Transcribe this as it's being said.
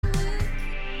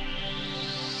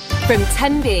From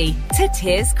Tenby to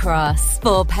Tiers Cross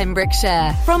for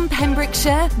Pembrokeshire. From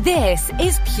Pembrokeshire, this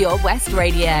is Pure West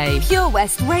Radio. Pure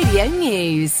West Radio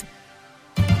News.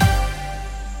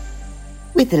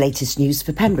 With the latest news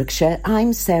for Pembrokeshire,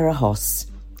 I'm Sarah Hoss.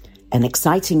 An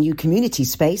exciting new community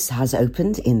space has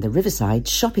opened in the Riverside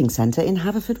Shopping Centre in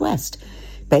Haverfordwest.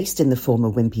 Based in the former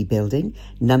Wimpy building,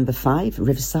 number 5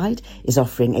 Riverside is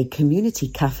offering a community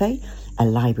cafe, a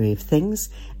library of things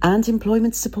and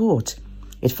employment support.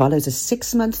 It follows a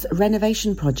 6-month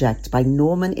renovation project by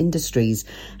Norman Industries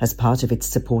as part of its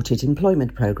supported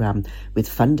employment programme with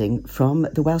funding from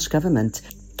the Welsh Government.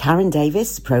 Karen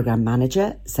Davis, programme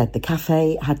manager, said the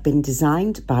cafe had been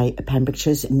designed by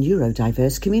Pembrokeshire's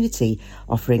neurodiverse community,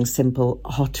 offering simple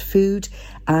hot food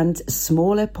and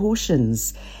smaller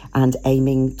portions and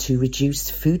aiming to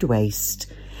reduce food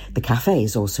waste. The cafe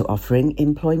is also offering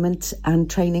employment and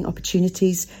training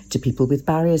opportunities to people with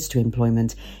barriers to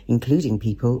employment, including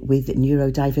people with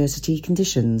neurodiversity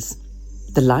conditions.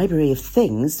 The Library of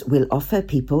Things will offer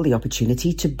people the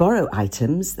opportunity to borrow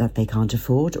items that they can't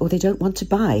afford or they don't want to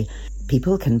buy.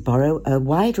 People can borrow a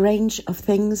wide range of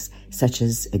things such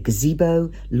as a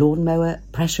gazebo, lawnmower,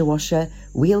 pressure washer,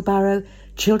 wheelbarrow,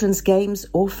 children's games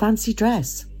or fancy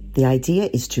dress. The idea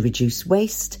is to reduce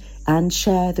waste and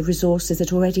share the resources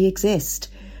that already exist,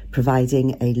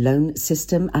 providing a loan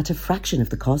system at a fraction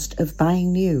of the cost of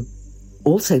buying new.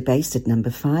 Also based at number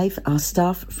 5 are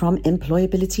staff from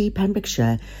Employability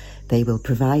Pembrokeshire. They will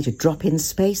provide a drop-in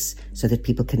space so that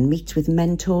people can meet with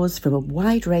mentors from a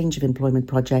wide range of employment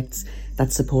projects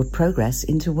that support progress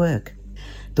into work.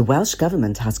 The Welsh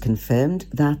Government has confirmed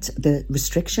that the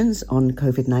restrictions on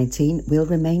COVID-19 will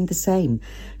remain the same.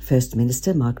 First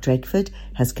Minister Mark Drakeford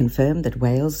has confirmed that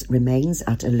Wales remains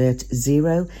at alert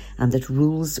 0 and that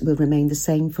rules will remain the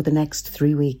same for the next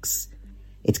 3 weeks.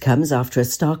 It comes after a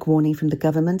stark warning from the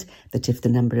government that if the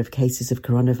number of cases of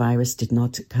coronavirus did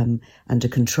not come under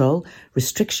control,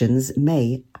 restrictions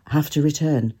may have to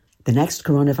return. The next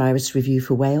coronavirus review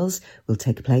for Wales will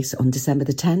take place on December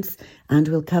the 10th and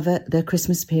will cover the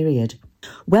Christmas period.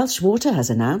 Welsh Water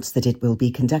has announced that it will be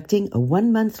conducting a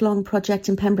 1-month-long project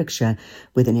in Pembrokeshire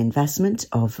with an investment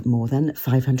of more than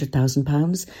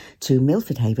 £500,000 to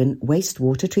Milford Haven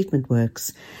wastewater treatment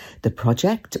works. The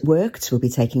project works will be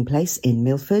taking place in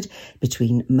Milford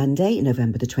between Monday,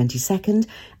 November the 22nd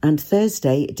and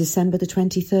Thursday, December the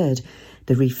 23rd.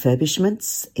 The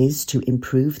refurbishments is to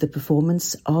improve the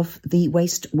performance of the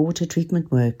wastewater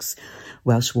treatment works.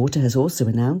 Welsh Water has also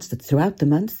announced that throughout the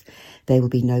month there will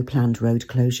be no planned road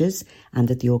closures and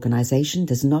that the organisation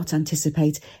does not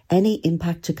anticipate any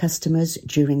impact to customers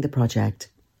during the project.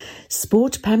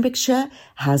 Sport Pembrokeshire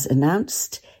has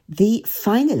announced the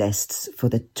finalists for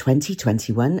the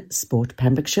 2021 Sport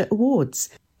Pembrokeshire Awards.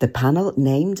 The panel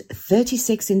named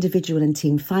 36 individual and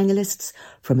team finalists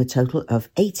from a total of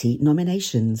 80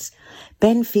 nominations.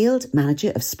 Ben Field,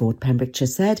 manager of Sport Pembrokeshire,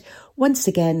 said, "Once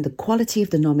again, the quality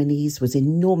of the nominees was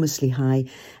enormously high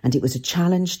and it was a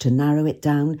challenge to narrow it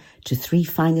down to 3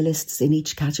 finalists in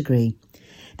each category.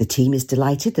 The team is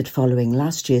delighted that following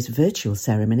last year's virtual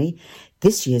ceremony,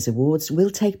 this year's awards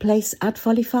will take place at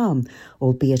Folly Farm,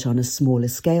 albeit on a smaller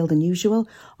scale than usual,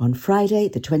 on Friday,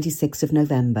 the 26th of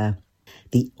November.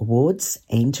 The awards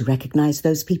aim to recognise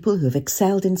those people who have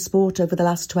excelled in sport over the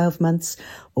last 12 months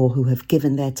or who have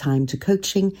given their time to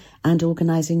coaching and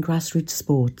organising grassroots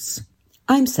sports."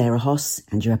 I'm Sarah Hoss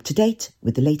and you're up to date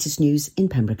with the latest news in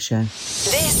Pembrokeshire.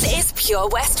 This is Pure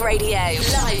West Radio,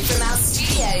 live from our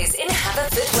studios in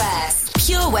Haverfordwest.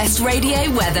 Pure West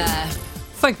Radio weather.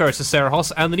 Thank you very much to Sarah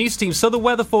Hoss and the news team. So the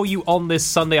weather for you on this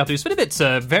Sunday afternoon, it's been a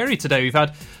bit varied today. We've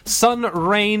had sun,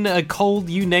 rain, cold,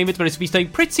 you name it, but it's going to be staying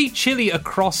pretty chilly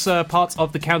across parts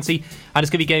of the county, and it's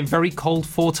going to be getting very cold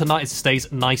for tonight as it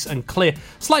stays nice and clear.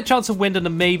 Slight chance of wind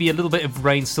and maybe a little bit of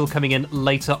rain still coming in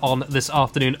later on this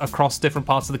afternoon across different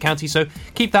parts of the county, so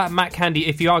keep that Mac handy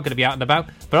if you are going to be out and about.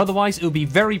 But otherwise, it'll be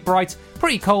very bright,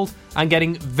 pretty cold, and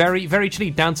getting very, very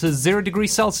chilly, down to 0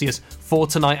 degrees Celsius for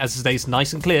tonight as it stays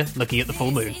nice and clear, looking at the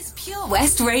full moon. This is Pure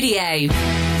West Radio.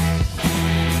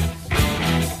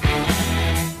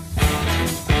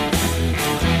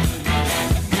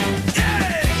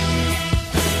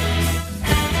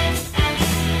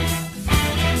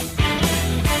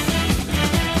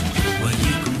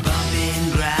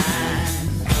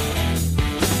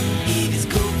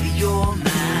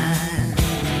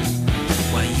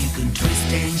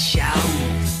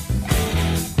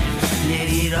 Let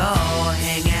it all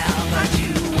hang out, but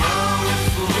you won't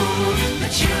fool the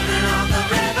children of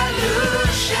the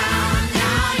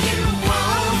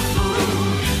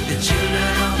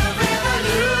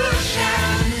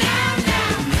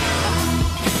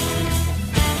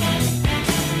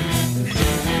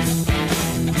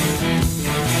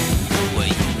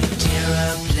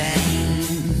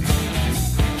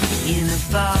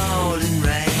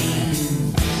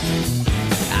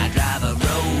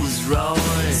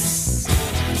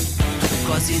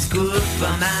is good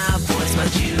for my voice,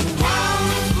 but you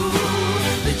won't fool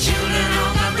the children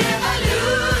of the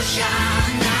revolution.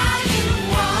 Now you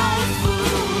won't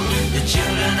fool the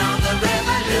children of the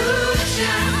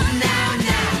revolution. Now,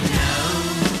 no.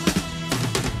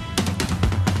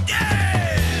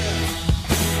 Yeah!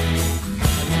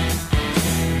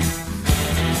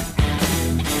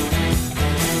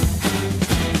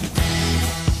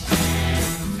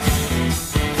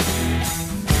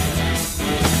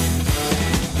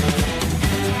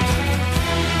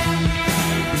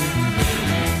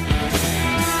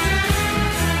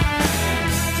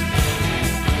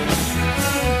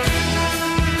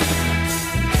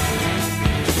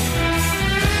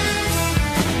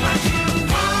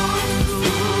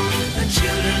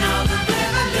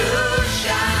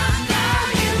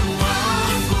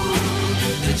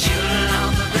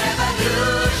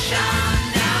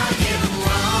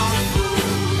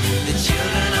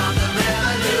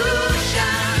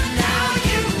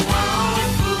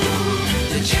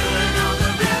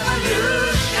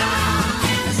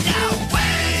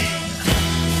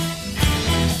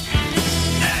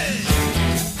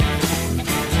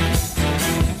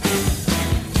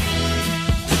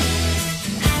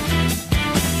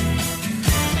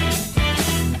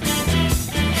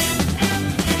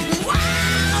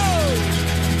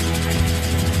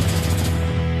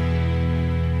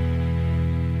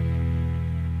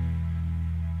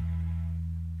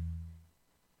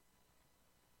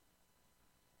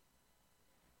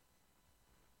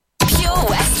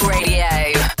 Let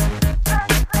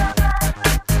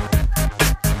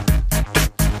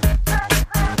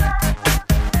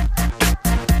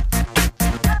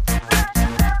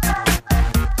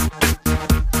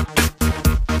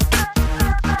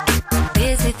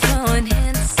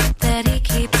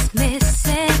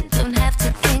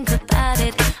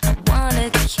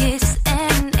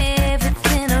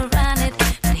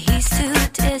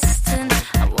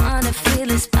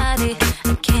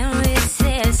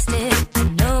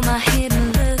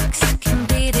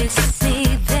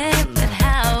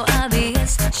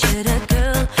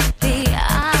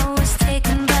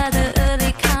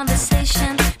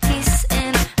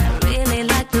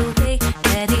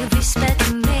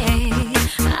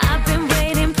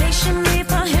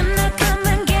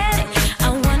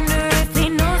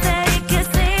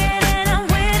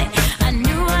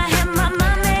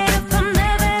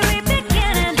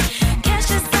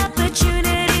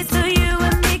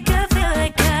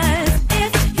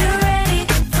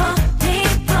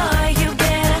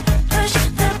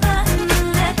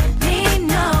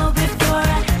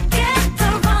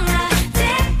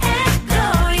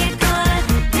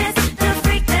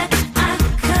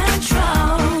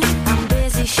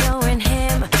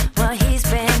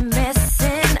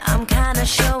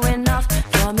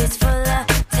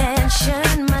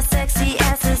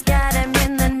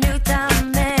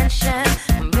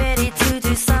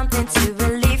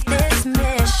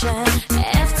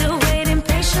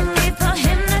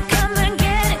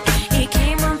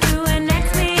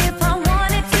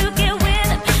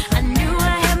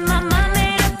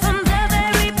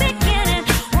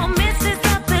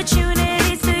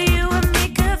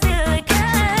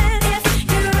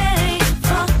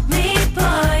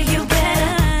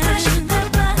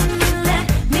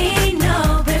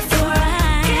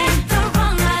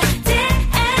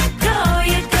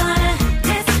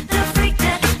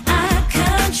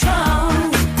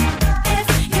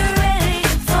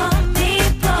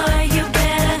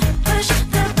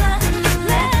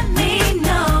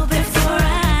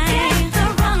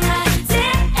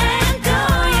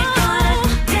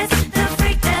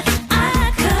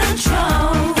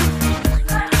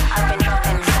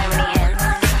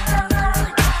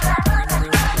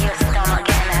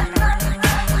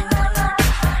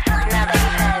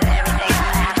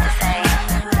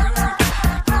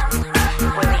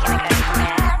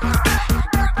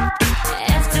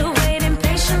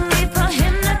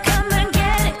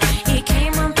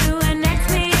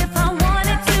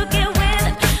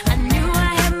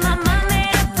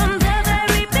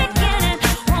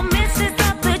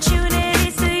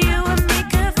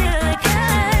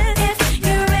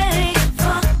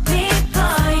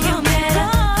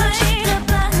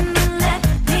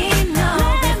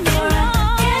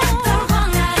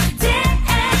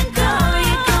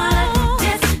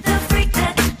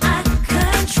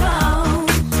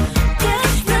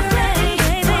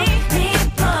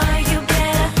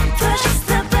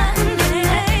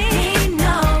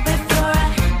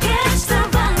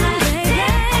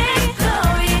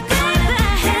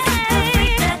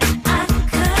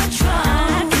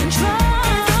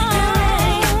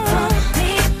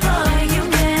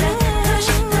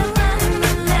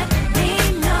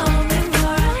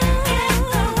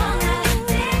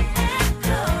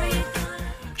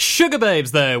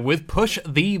Sugababes there with Push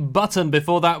the Button.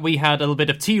 Before that, we had a little bit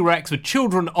of T-Rex with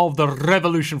Children of the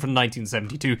Revolution from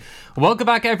 1972. Welcome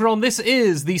back, everyone. This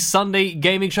is the Sunday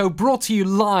Gaming Show, brought to you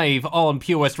live on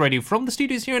Pure West Radio from the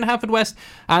studios here in Haverfordwest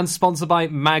and sponsored by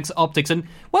Mags Optics. And,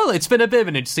 well, it's been a bit of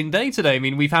an interesting day today. I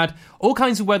mean, we've had all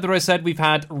kinds of weather, I said. We've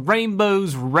had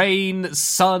rainbows, rain,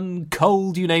 sun,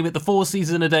 cold, you name it. The 4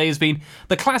 seasons in a day has been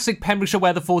the classic Pembrokeshire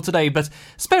weather for today. But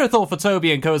spare a thought for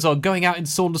Toby and co as well, going out in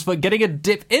Saundersfoot, getting a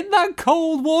dip in that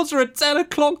cold water at 10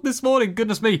 o'clock this morning.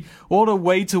 Goodness me, what a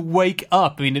way to wake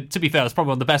up. I mean, to be fair, it's probably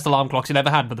one of the best alarm clocks you've ever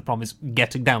had, but the problem is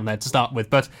getting down there to start with.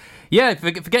 But yeah,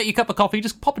 forget your cup of coffee,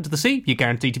 just pop into the sea. You're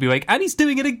guaranteed to be awake. And he's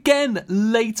doing it again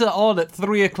later on at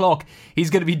 3 o'clock. He's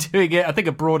going to be doing it, I think,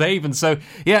 at Broadhaven. So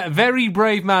yeah, very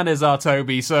brave man is our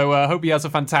Toby. So I hope he has a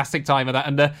fantastic time of that.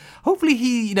 And hopefully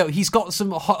he's got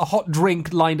some hot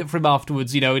drink lined up for him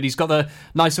afterwards, and he's got a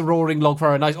nice roaring log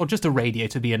fire, or just a radio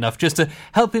to be enough, just to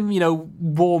help him,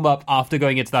 warm up after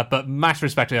going into that. But max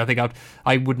respect, I think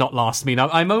I would not last. I mean,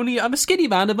 I'm a skinny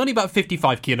man. I'm only about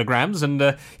 55 kilograms, and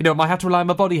I might have to rely on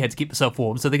my body head to keep myself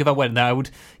warm. So I think if I went there, I would,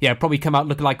 probably come out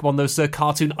looking like one of those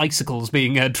cartoon icicles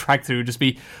being dragged through. Just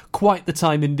be quite the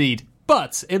time indeed.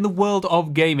 But in the world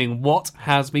of gaming, what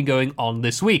has been going on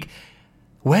this week?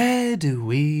 Where do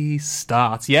we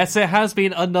start? Yes, it has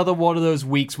been another one of those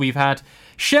weeks. We've had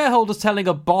shareholders telling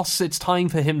a boss it's time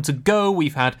for him to go.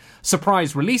 We've had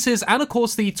surprise releases and, of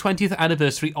course, the 20th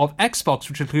anniversary of Xbox,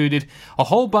 which included a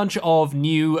whole bunch of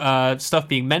new stuff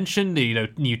being mentioned,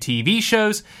 new TV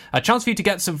shows, a chance for you to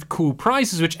get some cool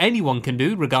prizes, which anyone can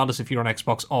do, regardless if you're on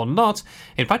Xbox or not.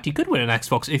 In fact, you could win an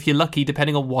Xbox if you're lucky,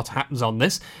 depending on what happens on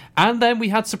this. And then we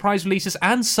had surprise releases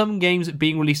and some games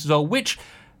being released as well, which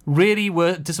really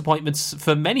were disappointments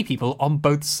for many people on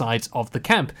both sides of the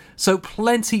camp. So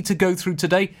plenty to go through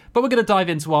today, but we're going to dive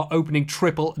into our opening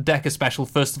triple-decker special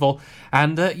first of all.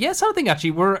 And yes, I think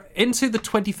actually we're into the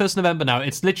 21st November now.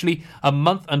 It's literally a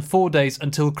month and 4 days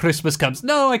until Christmas comes.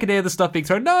 No, I can hear the stuff being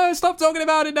thrown. No, stop talking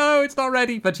about it. No, it's not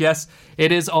ready. But yes,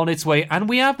 it is on its way. And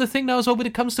we have the thing now as well when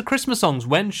it comes to Christmas songs.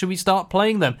 When should we start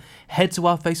playing them? Head to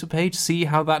our Facebook page, see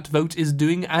how that vote is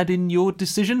doing, add in your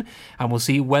decision, and we'll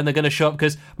see when they're going to show up,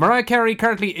 because Mariah Carey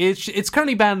it's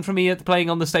currently banned from me at playing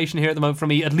on the station here at the moment for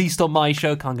me, at least on my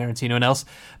show. Can't guarantee anyone else.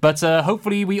 But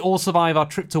hopefully we all survive our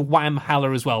trip to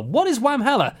Whamhalla as well. What is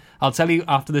Whamhalla? I'll tell you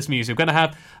after this music. We're going to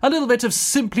have a little bit of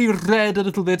Simply Red, a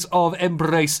little bit of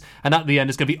Embrace, and at the end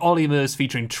it's going to be Ollie Murs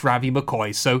featuring Travie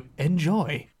McCoy. So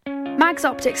enjoy. Mags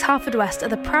Optics Haverfordwest are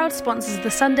the proud sponsors of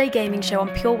the Sunday Gaming Show on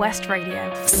Pure West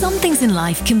Radio. Some things in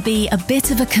life can be a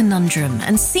bit of a conundrum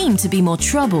and seem to be more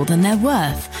trouble than they're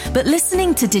worth. But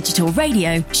listening to digital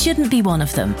radio shouldn't be one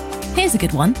of them. Here's a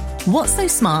good one. What's so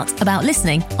smart about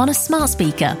listening on a smart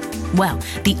speaker? Well,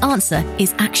 the answer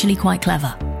is actually quite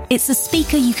clever. It's a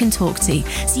speaker you can talk to,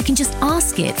 so you can just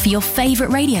ask it for your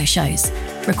favourite radio shows.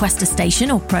 Request a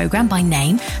station or programme by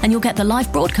name and you'll get the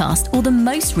live broadcast or the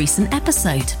most recent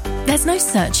episode. There's no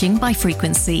searching by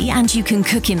frequency, and you can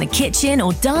cook in the kitchen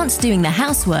or dance doing the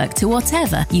housework to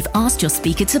whatever you've asked your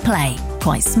speaker to play.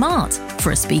 Quite smart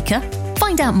for a speaker.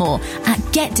 Find out more at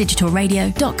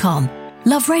getdigitalradio.com.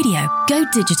 Love radio. Go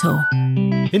digital.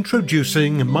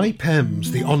 Introducing MyPems,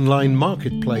 the online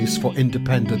marketplace for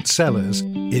independent sellers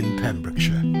in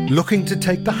Pembrokeshire. Looking to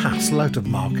take the hassle out of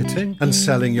marketing and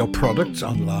selling your products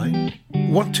online?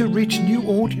 Want to reach new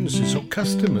audiences or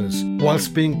customers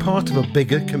whilst being part of a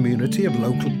bigger community of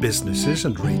local businesses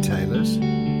and retailers?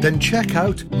 Then check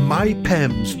out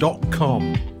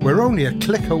mypems.com. We're only a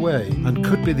click away and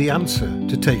could be the answer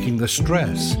to taking the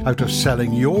stress out of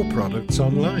selling your products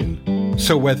online.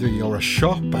 So whether you're a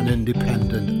shop, an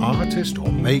independent artist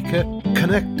or maker,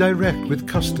 connect direct with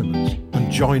customers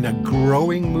and join a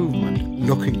growing movement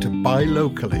looking to buy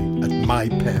locally at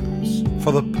MyPems.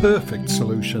 For the perfect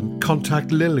solution,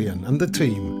 contact Lillian and the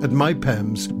team at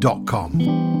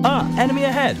mypems.com. Ah, enemy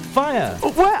ahead. Fire.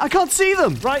 Oh, where? I can't see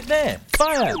them. Right there.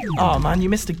 Fire. Oh, man, you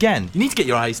missed again. You need to get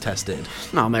your eyes tested.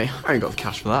 Nah, mate, I ain't got the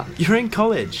cash for that. You're in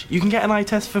college. You can get an eye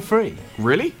test for free.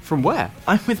 Really? From where?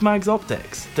 I'm with Mags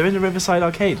Optics. They're in the Riverside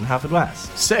Arcade in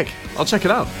Haverfordwest. Sick. I'll check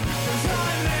it out.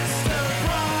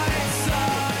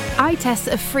 Eye tests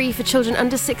are free for children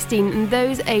under 16 and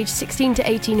those aged 16 to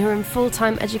 18 who are in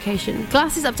full-time education.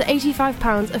 Glasses up to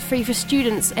 £85 are free for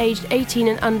students aged 18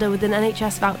 and under with an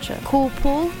NHS voucher. Call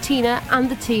Paul, Tina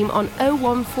and the team on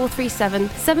 01437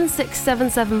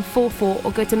 767744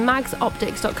 or go to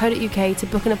magsoptics.co.uk to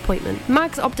book an appointment.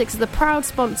 Mags Optics are the proud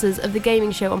sponsors of the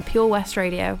gaming show on Pure West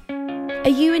Radio. Are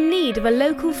you in need of a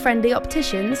local friendly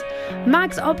opticians?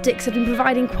 Mags Optics have been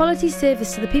providing quality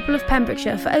service to the people of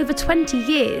Pembrokeshire for over 20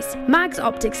 years. Mags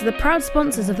Optics are the proud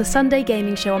sponsors of the Sunday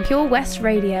Gaming Show on Pure West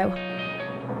Radio.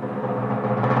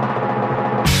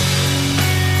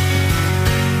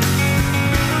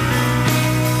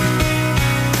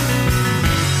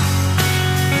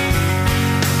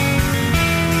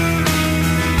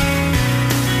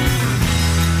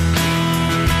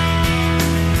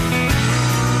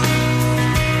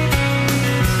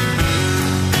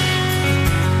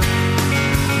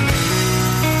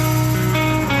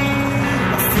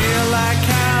 Feel like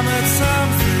I'm at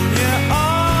something you're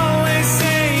always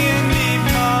saying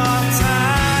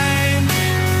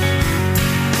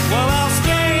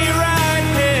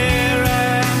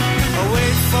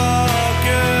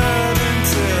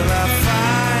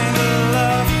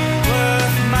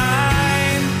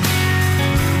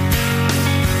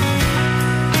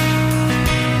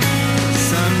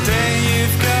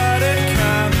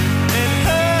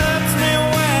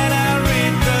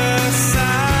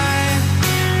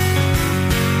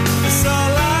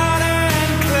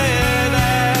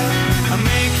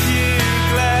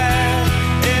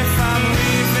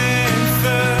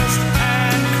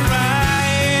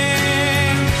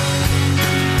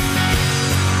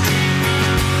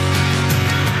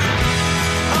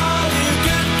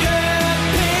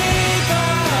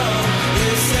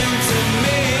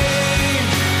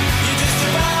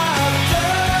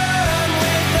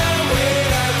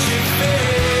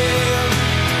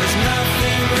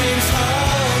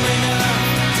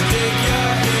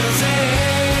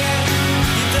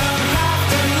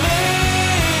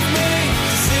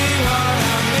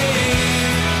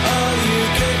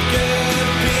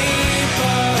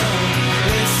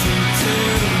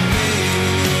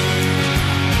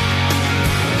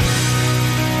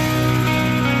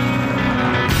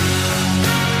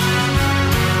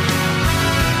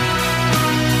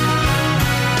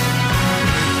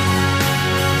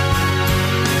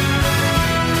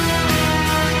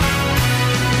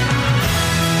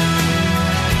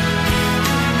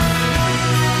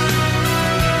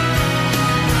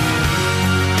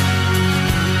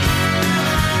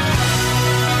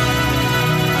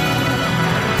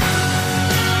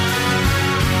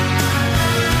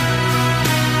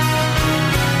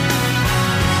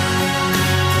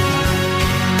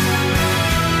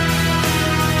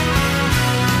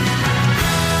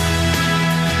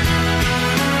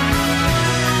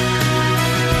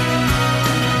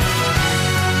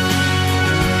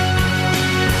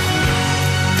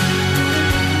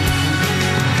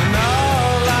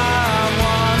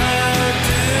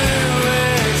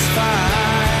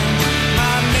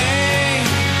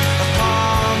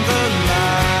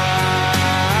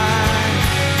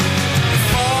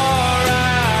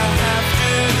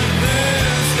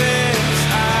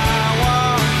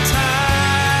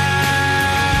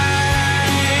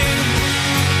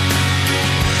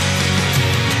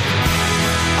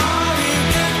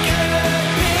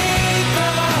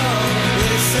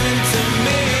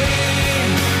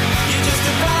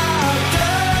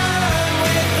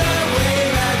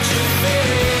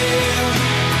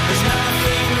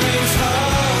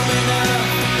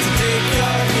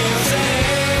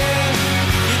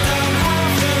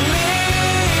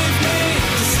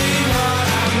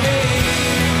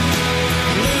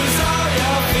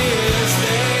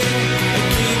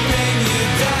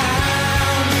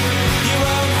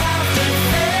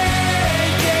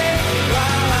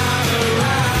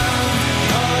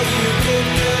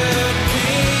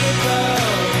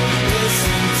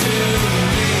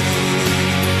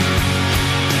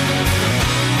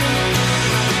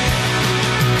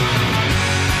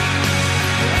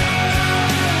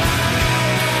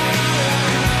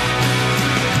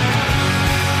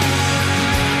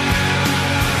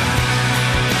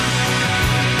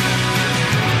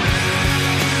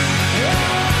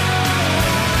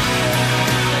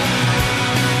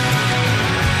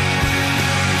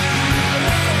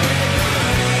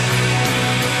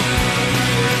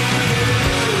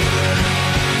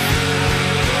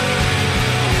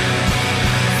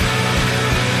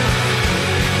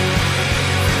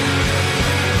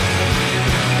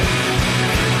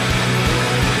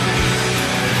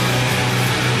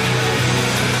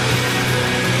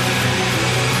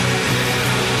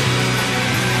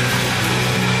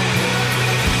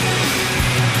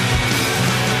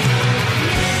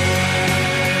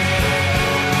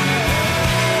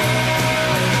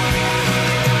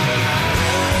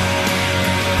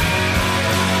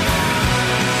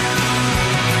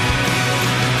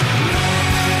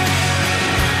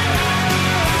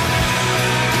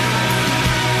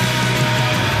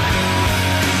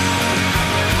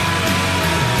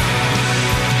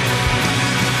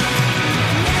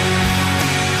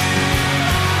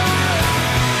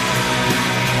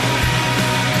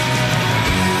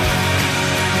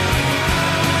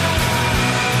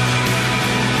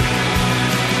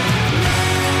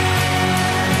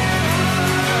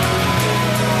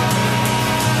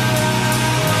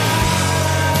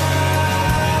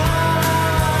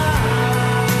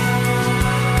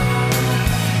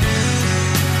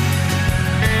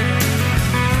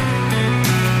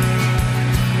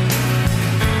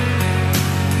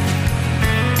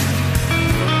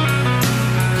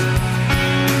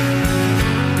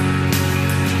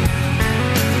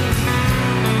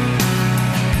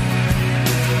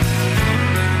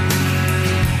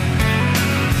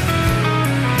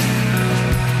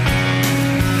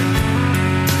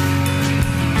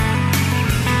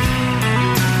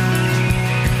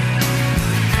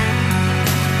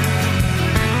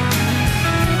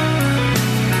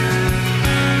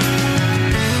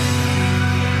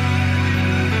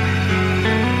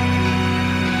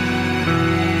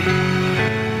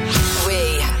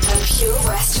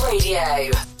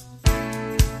Radio.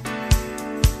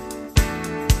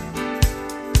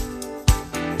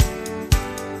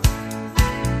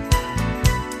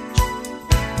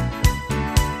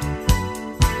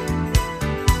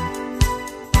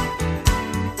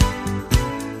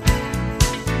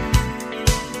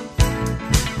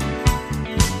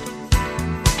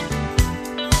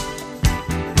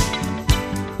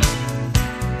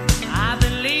 I've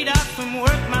been laid out from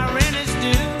work, my rent is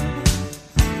due.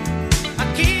 My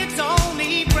kids all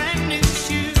need brand new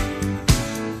shoes.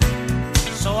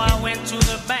 So I went to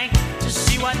the bank to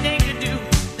see what they could do.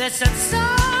 They said,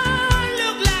 son,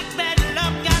 look like bad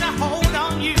luck got a hold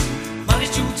on you. But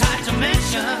it's too tight to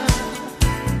mention.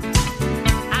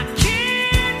 I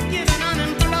can't give an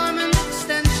unemployment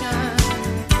extension.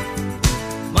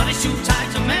 But it's too tight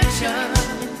to mention.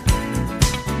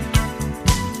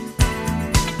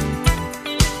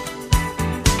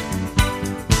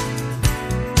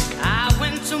 I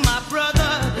went to my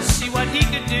brother to see what he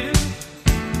could do.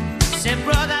 Said,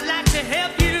 brother, I'd like to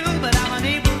help you, but I'm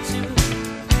unable to.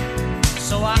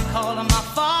 So I called on my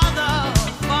father,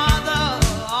 Father,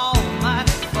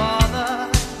 Almighty Father.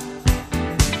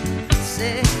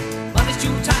 Said, but it's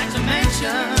too tight to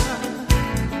mention.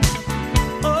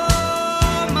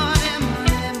 Oh, money,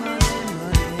 money, money,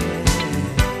 money.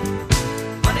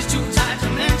 But it's too tight to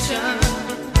mention.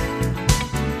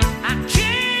 I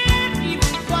can't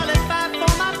even qualify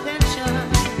for my pension.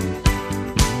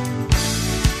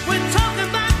 We're talking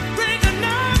about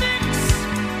Reaganomics.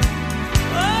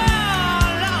 Oh,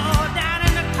 Lord, down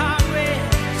in the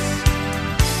Congress.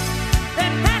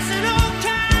 They're passing all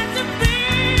kinds of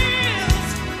bills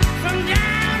from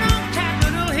down on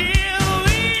Capitol Hill.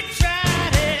 We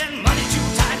tried it. Money too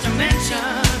tight to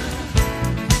mention.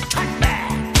 Cut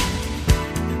back.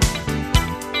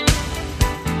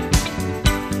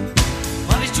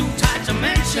 Money's too tight to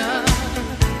mention.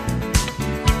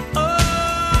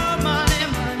 Oh, money,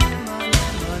 money, money,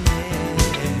 money.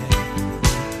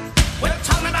 We're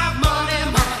talking about money,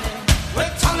 money.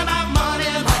 We're talking about money,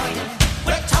 money.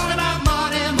 We're talking about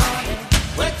money, money.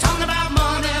 We're talking about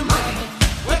money, money.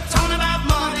 We're talking about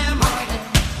money, money.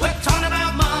 We're talking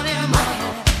about money, money.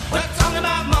 We're talking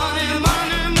about money,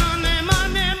 money, money,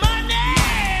 money, money.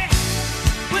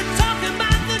 We're talking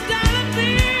about the dollar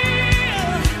bill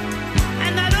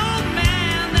and that old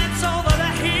man that's over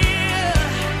the hill.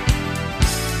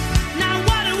 Now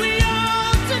what are we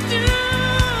all to do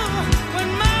when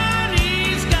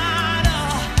money's got a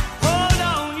hold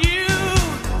on you?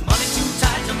 Money's too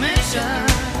tight to mention.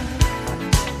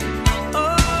 Oh,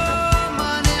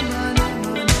 money, money,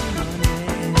 money,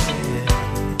 money.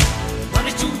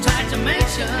 Money's too tight to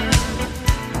mention.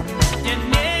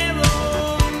 Dinero,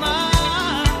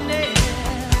 money.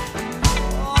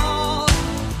 Oh,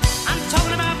 I'm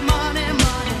talking about money,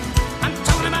 money. I'm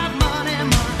talking about money,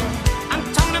 money. I'm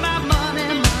talking about money,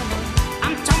 money.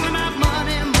 I'm talking about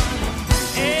money, money.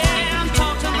 Yeah, I'm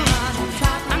talking money.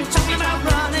 I'm talking about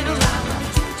running around.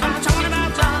 I'm talking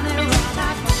about running around.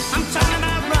 I'm talking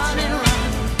about running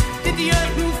around. Did the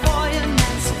earth move for you,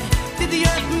 Nancy? Did the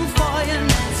earth move for you,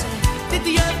 Nancy? Did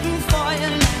the earth move for you,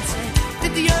 Nancy?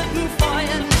 Did the earth move for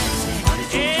you, Nancy?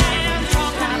 Yeah, I'm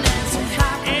talking Nancy.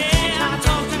 Yeah, I'm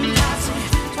talking Nancy.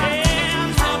 Yeah,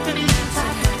 I'm talking Nancy.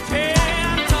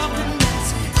 Yeah, I'm talking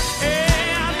Nancy.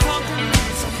 Yeah, I'm talking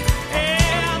Nancy.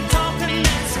 Yeah, I'm talking Nancy.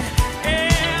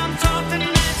 Yeah, I'm talking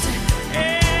Nancy.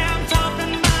 Yeah, I'm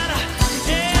talking about her.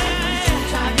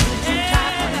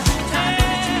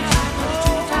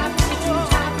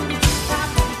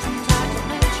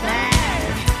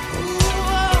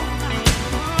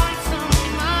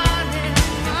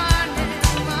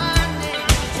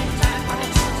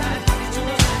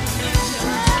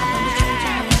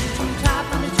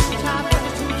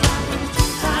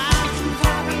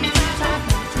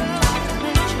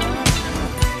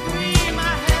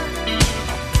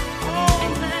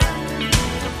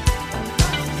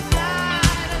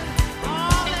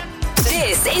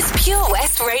 This is Pure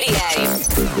West Radio.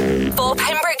 For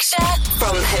Pembrokeshire,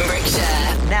 from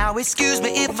Pembrokeshire. Now excuse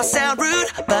me if I sound rude,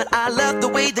 but I love the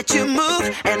way that you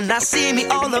move, and I see me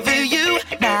all over you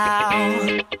now.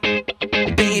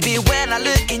 Baby, when I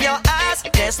look in your eyes,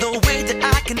 there's no way that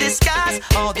I can disguise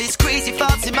all these crazy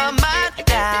thoughts in my mind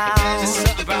now. There's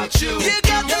something about you. You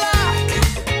got the lock,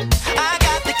 I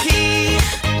got the key.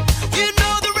 You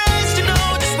know the rest, you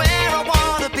know just where I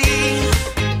wanna be.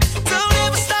 Don't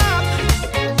ever stop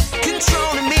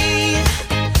controlling me.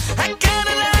 I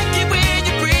kinda like it when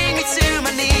you bring me to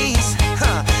my knees.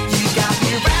 You got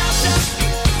me wrapped up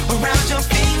around your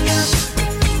fingers.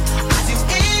 I do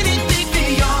anything for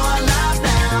your love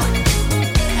now.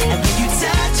 And when you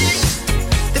touch it,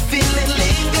 the feeling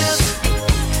lingers.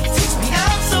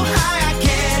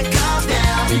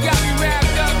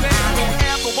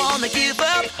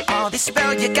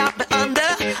 spell you got me under.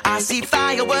 I see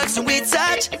fireworks when we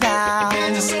touch now.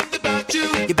 There's something about you.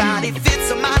 Your body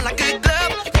fits on mine like a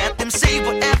glove. Let them say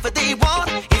whatever they want.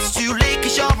 It's too late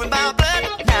 'cause you're in my blood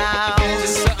now.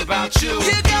 There's something about you.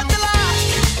 You got the lock,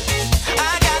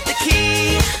 I got the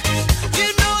key. You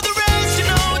know the rest, you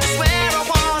know just where I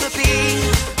wanna be.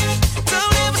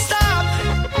 Don't ever stop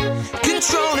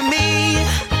controlling me.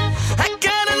 I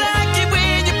kinda like it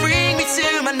when you bring me to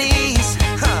my knees.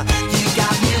 You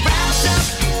got me wrapped up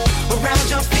around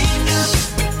your fingers.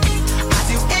 I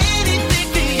do anything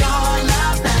for your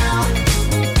love now.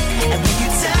 And when you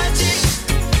touch it,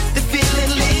 the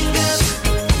feeling lingers.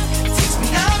 Takes me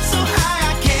up so high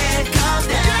I can't come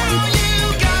down. Girl, you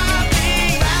got me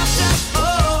wrapped up,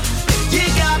 oh. You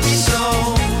got me so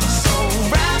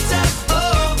wrapped up,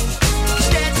 oh. 'Cause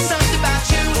there's just something about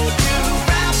you. You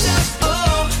wrapped up,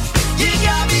 oh. You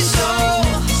got me so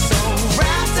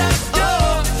wrapped up,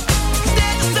 oh. 'Cause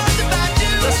there's just something about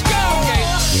you. Let's go.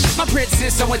 My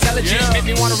princess so intelligent, make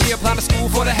me want to reapply to school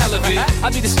for the hell of it.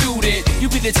 I'll be the student, you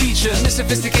be the teacher. Miss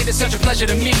Sophisticated, such a pleasure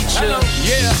to meet you.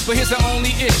 Yeah, but here's the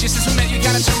only issue. Since we met, you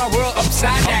gotta turn my world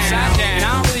upside down. And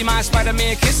I don't really mind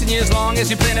Spider-Man kissing you as long as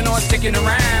you're planning on sticking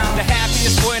around. The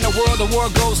happiest boy in the world, the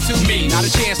world goes to me. Not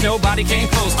a chance, nobody came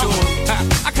close to him.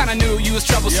 I kinda knew you was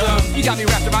troublesome. You got me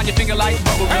wrapped around your finger like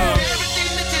bubblegum.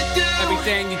 Everything that you do,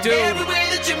 Everything you do. every way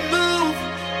that you move,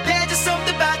 there's just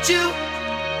something about you.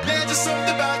 There's just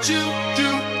something about you.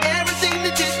 Everything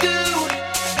that you do,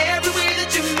 every way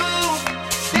that you move,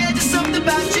 there's just something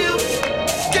about you.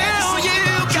 Girl, you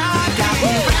got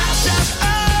me wrapped up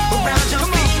around your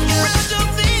fingers. I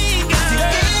do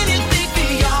anything for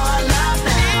your love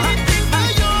now. And when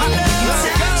you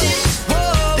touch it,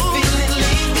 the feeling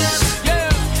lingers.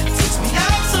 Takes me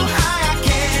up so high I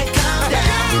can't come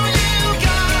down. You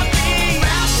got me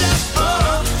wrapped up,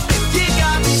 oh. You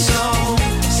got me so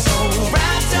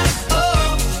wrapped up,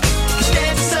 oh. 'Cause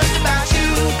there's something about you.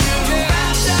 You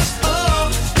wrapped up,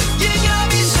 oh. You got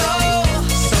me so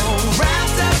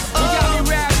wrapped up, oh.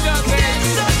 There's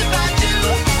something about you.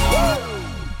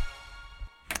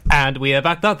 And we are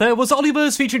back. That there was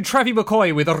Oliver's featuring Trevi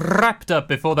McCoy with Wrapped Up.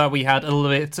 Before that, we had a little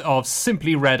bit of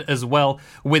Simply Red as well,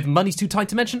 with Money's Too Tight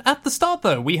to Mention. At the start,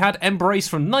 though, we had Embrace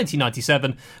from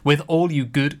 1997 with All You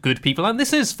Good, Good People. And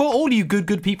this is for all you good,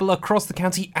 good people across the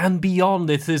county and beyond.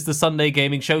 This is the Sunday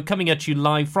Gaming Show coming at you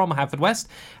live from Haverfordwest.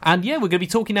 And yeah, we're going to be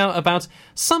talking now about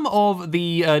some of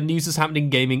the news that's happening in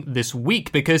gaming this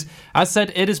week, because, as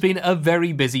said, it has been a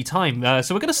very busy time.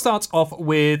 So we're going to start off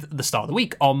with the start of the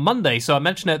week on Monday. So I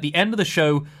mentioned at the end of the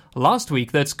show last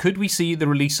week that could we see the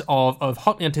release of a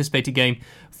hotly anticipated game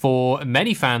for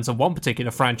many fans of one particular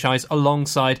franchise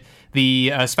alongside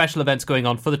the special events going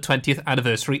on for the 20th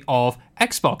anniversary of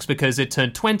Xbox, because it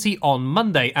turned 20 on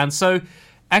Monday. And so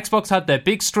Xbox had their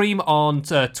big stream on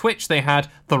Twitch. They had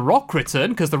The Rock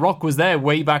return, because The Rock was there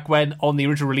way back when on the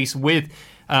original release with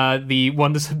the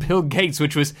wonders of Bill Gates,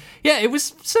 which was, yeah, it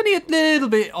was certainly a little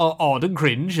bit odd and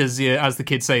cringe, as the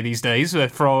kids say these days,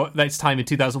 for its time in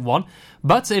 2001.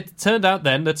 But it turned out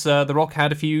then that The Rock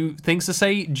had a few things to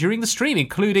say during the stream,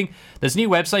 including there's a new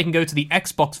website. You can go to the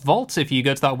Xbox Vault. If you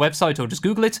go to that website or just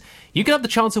Google it, you can have the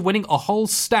chance of winning a whole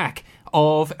stack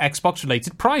of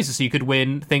Xbox-related prizes. So you could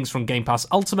win things from Game Pass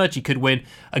Ultimate, you could win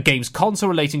a games console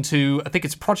relating to, I think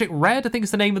it's Project Red, I think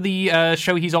is the name of the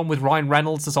show he's on with Ryan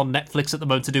Reynolds, that's on Netflix at the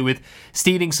moment, to do with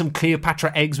stealing some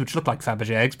Cleopatra eggs, which look like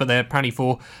Fabergé eggs, but they're apparently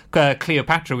for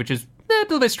Cleopatra, which is a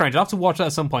little bit strange. I'll have to watch that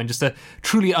at some point just to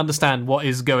truly understand what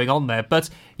is going on there. But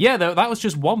yeah, that was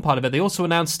just one part of it. They also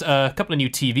announced a couple of new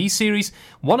TV series.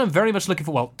 One I'm very much looking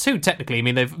for, well, two technically. I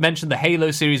mean, they've mentioned the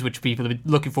Halo series, which people have been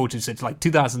looking forward to since like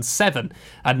 2007,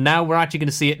 and now we're actually going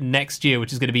to see it next year,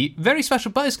 which is going to be very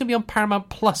special, but it's going to be on Paramount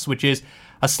Plus, which is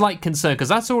a slight concern, because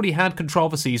that's already had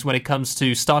controversies when it comes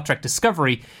to Star Trek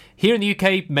Discovery. Here in the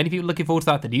UK, many people are looking forward to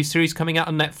that. The new series coming out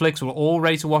on Netflix, we're all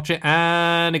ready to watch it,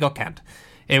 and it got canned.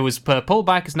 It was pulled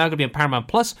back. It's now going to be on Paramount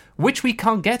Plus, which we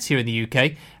can't get here in the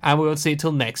UK, and we won't see it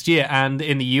till next year. And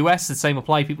in the US, the same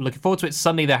apply. People are looking forward to it.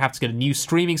 Suddenly they have to get a new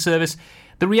streaming service.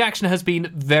 The reaction has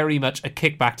been very much a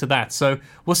kickback to that. So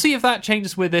we'll see if that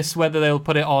changes with this, whether they'll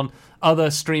put it on other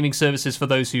streaming services for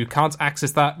those who can't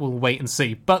access that. We'll wait and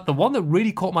see. But the one that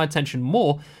really caught my attention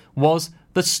more was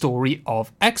the story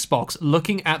of Xbox,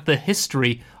 looking at the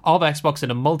history of Xbox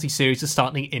in a multi-series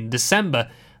starting in December.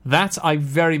 That I'm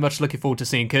very much looking forward to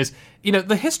seeing, because, you know,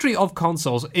 the history of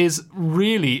consoles is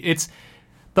really, it's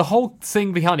the whole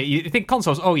thing behind it. You think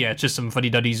consoles, oh yeah, it's just some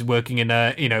fuddy-duddies working in,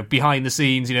 behind the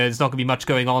scenes, there's not going to be much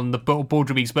going on in the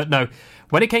boardroom meetings, but no.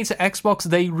 When it came to Xbox,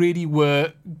 they really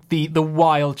were the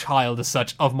wild child, as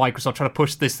such, of Microsoft trying to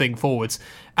push this thing forwards.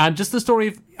 And just the story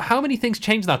of how many things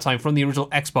changed that time from the original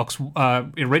Xbox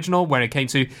original, where it came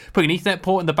to putting an Ethernet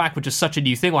port in the back, which is such a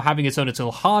new thing, or having its own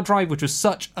internal hard drive, which was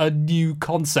such a new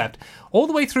concept, all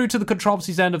the way through to the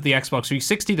controversies end of the Xbox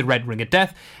 360, the Red Ring of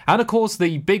Death, and of course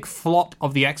the big flop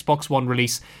of the Xbox One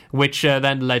release, which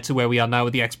then led to where we are now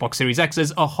with the Xbox Series X.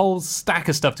 There's a whole stack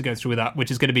of stuff to go through with that, which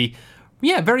is going to be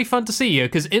very fun to see,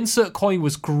 because Insert Coin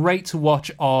was great to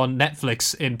watch on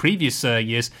Netflix in previous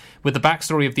years, with the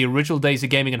backstory of the original days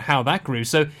of gaming and how that grew.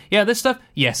 So, this stuff,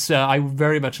 yes, I'm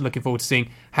very much looking forward to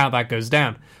seeing how that goes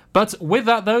down. But with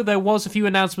that, though, there was a few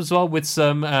announcements as well, with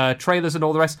some trailers and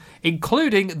all the rest,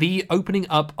 including the opening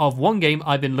up of one game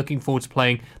I've been looking forward to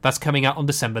playing that's coming out on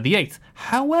December the 8th.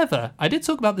 However, I did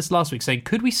talk about this last week, saying,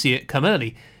 could we see it come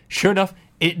early? Sure enough,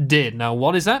 it did. Now,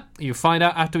 what is that? You'll find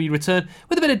out after we return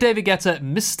with a bit of David Guetta,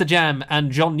 Mr. Jam,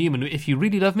 and John Newman. If you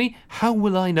really love me, how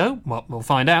will I know? Well, we'll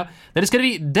find out. Then it's going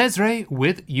to be Desiree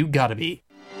with You Gotta Be.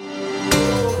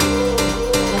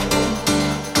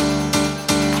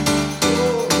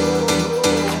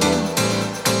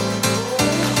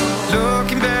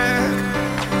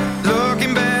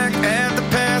 Looking back at the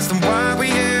past and why we're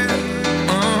here.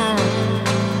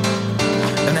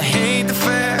 And I hate the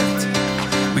fact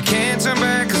we can't turn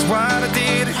back, 'cause what I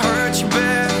did, it hurt you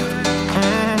bad.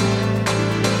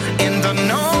 And I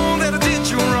know that I did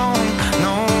you wrong,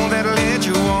 know that I led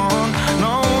you on,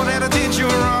 know that I did you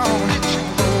wrong.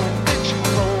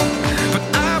 But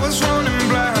I was running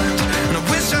blind, and I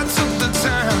wish I took the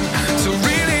time to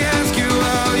really ask you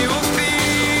how you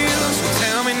feel. So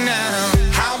tell me now,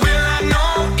 how will I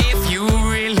know if you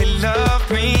really love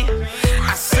me?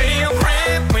 I say a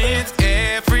prayer with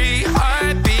every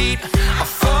heartbeat. I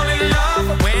fall in love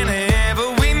whenever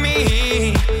we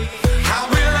meet. How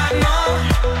will I know?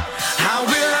 How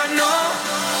will I know?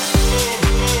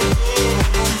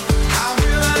 How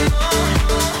will I know?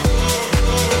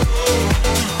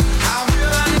 How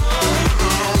will I know?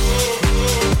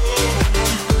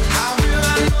 How will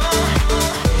I know?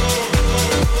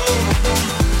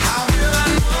 How will I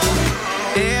know?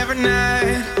 Every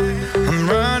night I'm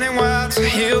running wild to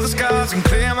heal the scars and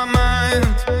clear my mind.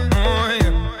 Oh,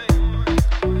 yeah.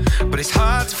 But it's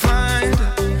hard to find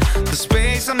the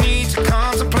space I need to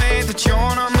contemplate that you're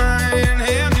not mine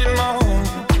anymore.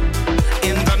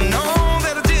 And I know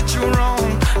that I did you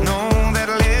wrong, know that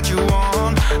I led you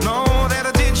on, know that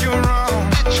I did you wrong.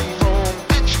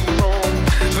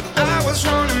 But I was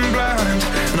running blind,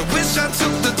 and I wish I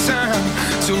took the time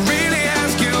to really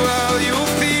ask you how you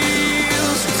feel.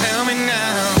 So tell me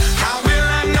now, how will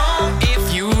I know if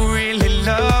you really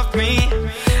love me?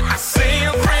 I say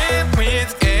a prayer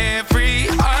with every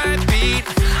heartbeat.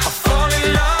 I fall in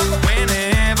love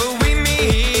whenever we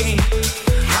meet.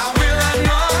 How will I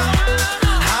know?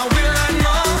 How will I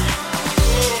know?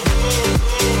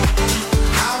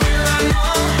 How will I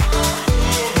know?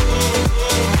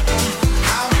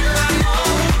 How will I know?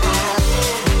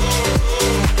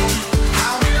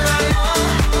 How will I know?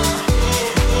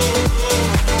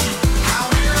 How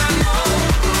will I know?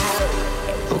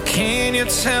 Oh, can you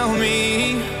tell me?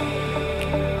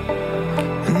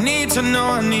 I need to know,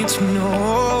 I need to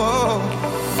know.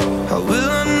 How will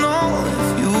I know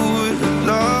if you really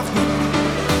love me?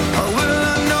 How will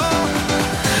I know?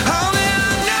 How will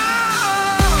I know?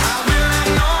 How will I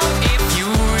know if you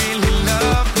really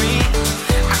love me?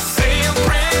 I say a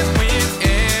prayer with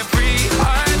every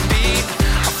heartbeat.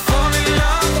 I fall in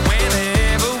love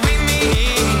whenever we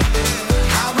meet.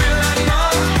 How will I know?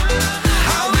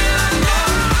 How will I know?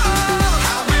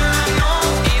 How will I know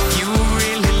if you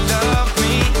really love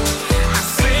me? I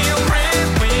say a prayer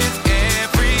with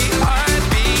every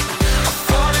heartbeat. I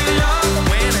fall in love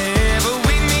whenever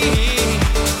we meet.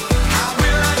 How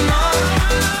will I know?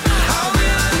 How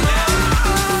will I know?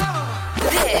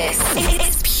 This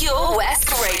is Pure West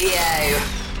Radio.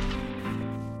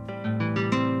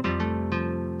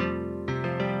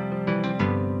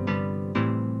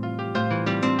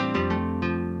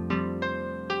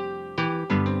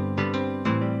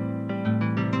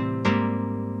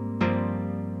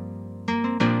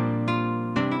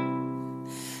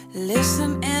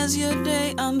 Listen as your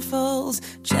day unfolds.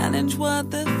 Challenge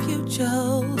what the future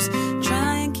holds.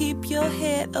 Try and keep your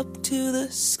head up to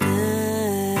the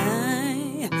sky.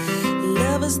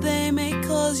 Lovers, they may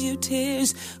cause you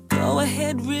tears. Go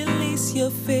ahead, release your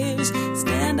fears.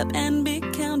 Stand up and be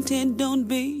counted. Don't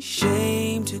be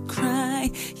ashamed to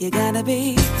cry. You gotta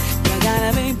be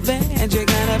bad. You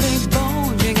gotta be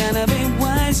bold. You gotta be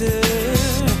wiser.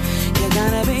 You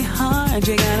gotta be hard,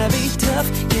 you gotta be tough,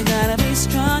 you gotta be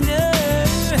stronger.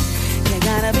 You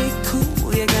gotta be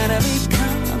cool, you gotta be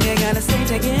calm, you gotta stay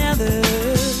together.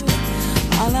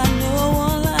 All I know,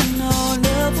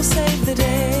 love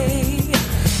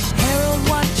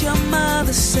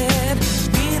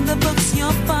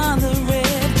your father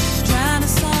read, trying to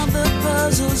solve the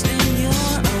puzzles in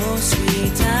your own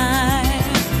sweet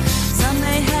time. Some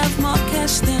may have more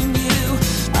cash than you,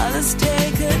 others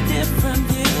take a different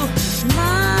view.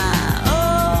 My,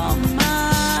 oh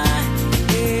my,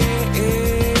 yeah,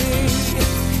 yeah.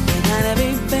 You gotta be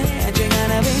bad, you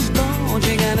gotta be bold,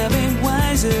 you gotta be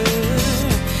wiser.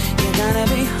 You gotta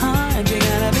be hard, you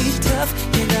gotta be tough,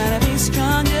 you gotta be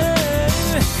stronger.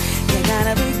 You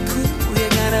gotta be cool, you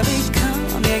gotta be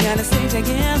calm, you gotta stay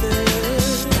together.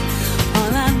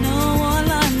 All I know,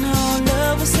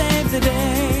 love will save the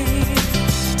day.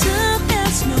 Time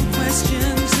asks no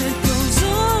questions, it goes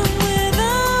on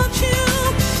without you,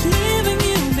 leaving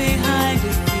you behind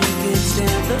if you can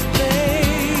stand the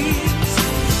pace.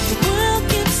 The world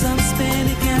keeps on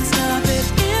spinning, can't stop it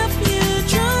if you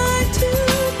try to.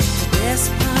 The best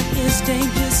part is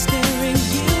danger staring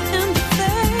you in the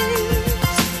face.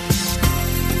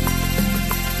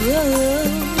 Whoa.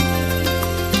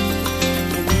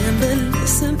 Remember,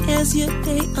 listen as your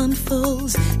day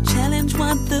unfolds. Challenge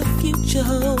what the future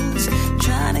holds.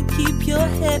 Try to keep your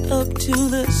head up to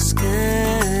the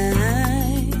sky.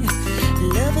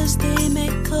 Lovers, they may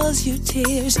cause you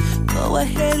tears. Go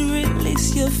ahead,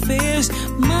 release your fears.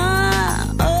 My,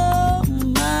 oh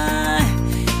my,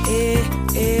 eh,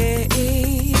 eh,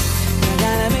 eh. You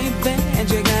gotta be bad,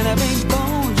 you gotta be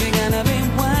bold, you gotta be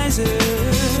wiser.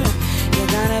 You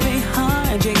gotta be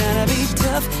hard, you gotta be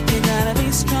tough, you gotta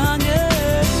be stronger.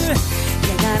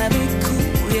 You gotta be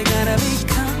cool, you gotta be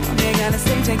calm, you gotta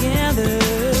stay together.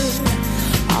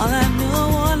 All I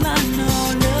know,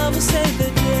 love will save the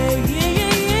day. Yeah,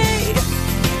 yeah, yeah.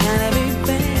 You gotta be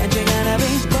bad, you gotta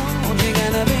be bold, you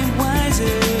gotta be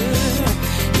wiser.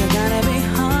 You gotta be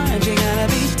hard, you gotta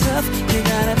be tough, you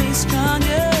gotta be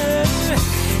stronger.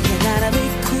 You gotta be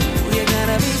cool, you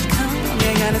gotta be calm,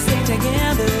 you gotta stay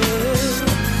together.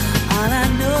 All I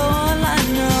know,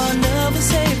 love will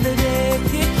save the day.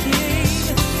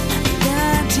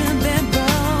 Got to be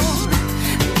bold,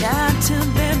 got to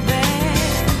be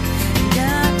bad,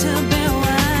 got to be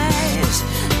wise,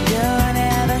 don't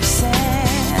ever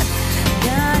sad.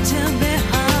 Got to be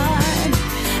hard,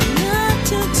 not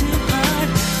too hard.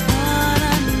 All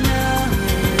I know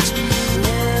is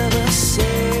love will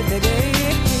save the day.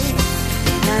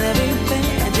 You gotta be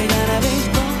bad, you gotta be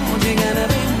bold, you gotta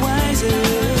be wiser.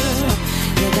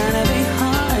 You gotta be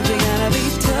hard, you gotta be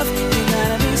tough, you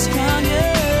gotta be stronger.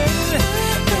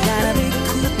 You gotta be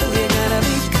cool, you gotta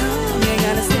be calm, you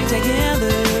gotta stay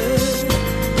together.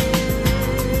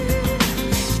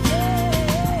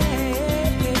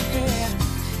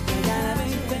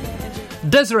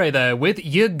 Desiree there with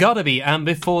You Gotta Be, and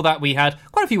before that we had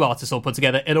quite a few artists all put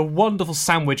together in a wonderful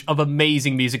sandwich of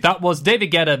amazing music. That was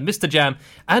David Guetta, Mr. Jam,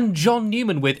 and John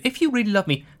Newman with If You Really Love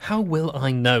Me, How Will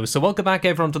I Know? So welcome back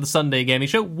everyone to the Sunday Gaming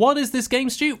Show. What is this game,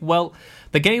 Stu? Well,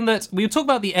 the game that we were talking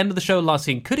about at the end of the show last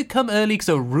week. Could it come early because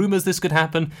there were rumours this could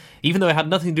happen, even though it had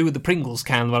nothing to do with the Pringles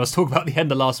can when I was talking about the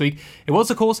end of last week. It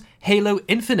was, of course, Halo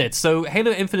Infinite. So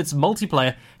Halo Infinite's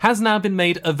multiplayer has now been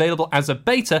made available as a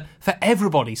beta for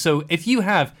everybody. So if you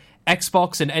have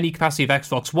Xbox in any capacity of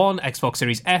Xbox One, Xbox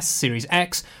Series S, Series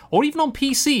X, or even on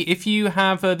PC, if you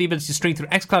have the ability to stream through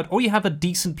xCloud, or you have a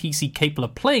decent PC capable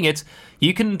of playing it,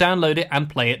 you can download it and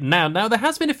play it now. Now, there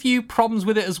has been a few problems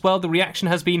with it as well. The reaction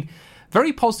has been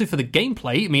very positive for the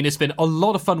gameplay. I mean, it's been a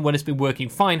lot of fun when it's been working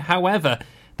fine. However,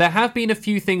 there have been a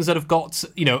few things that have got,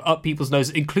 up people's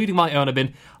noses, including my own. I've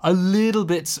been a little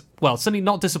bit, well, certainly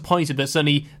not disappointed, but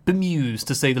certainly bemused,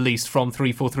 to say the least, from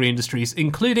 343 Industries,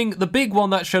 including the big one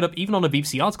that showed up even on a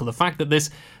BBC article, the fact that this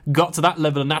got to that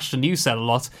level of national news said a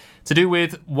lot, to do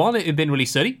with, one, it had been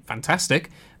released early, fantastic,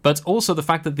 but also the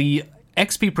fact that the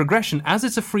XP progression, as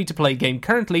it's a free-to-play game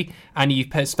currently, and you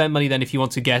spend money then if you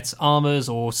want to get armors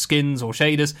or skins or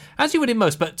shaders, as you would in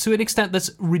most, but to an extent that's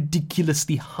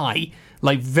ridiculously high.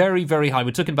 Like, very, very high.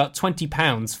 We're talking about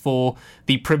 £20 for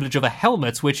the privilege of a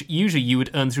helmet, which usually you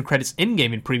would earn through credits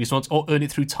in-game in previous ones, or earn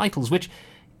it through titles, which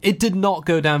it did not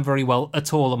go down very well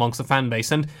at all amongst the fan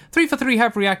base. And 343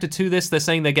 have reacted to this. They're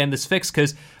saying they're getting this fixed,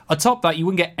 because atop that, you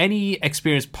wouldn't get any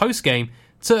experience post-game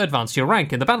to advance your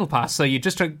rank in the battle pass. So you're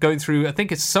just going through, I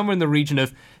think it's somewhere in the region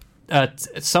of I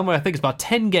think it's about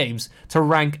 10 games to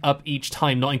rank up each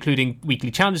time, not including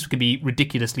weekly challenges, which can be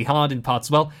ridiculously hard in parts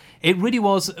as well. It really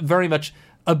was very much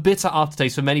a bitter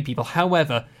aftertaste for many people.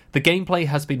 However, the gameplay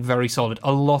has been very solid.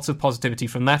 A lot of positivity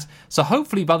from that. So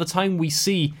hopefully by the time we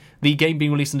see the game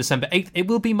being released on December 8th, it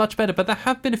will be much better. But there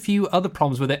have been a few other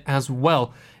problems with it as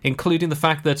well, including the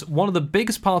fact that one of the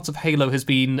biggest parts of Halo has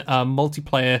been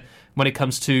multiplayer when it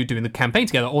comes to doing the campaign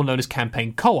together, all known as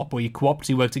campaign co-op, where you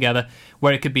cooperatively work together,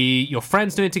 where it could be your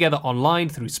friends doing it together online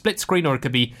through split screen, or it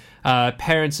could be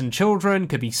parents and children,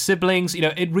 could be siblings.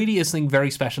 It really is something very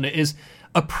special. It is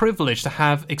a privilege to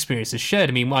have experiences shared.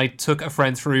 I mean, I took a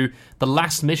friend through the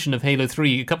last mission of Halo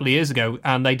 3 a couple of years ago,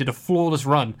 and they did a flawless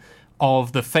run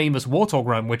of the famous Warthog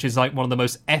run, which is like one of the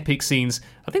most epic scenes,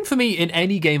 I think, for me, in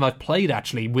any game I've played,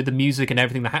 actually, with the music and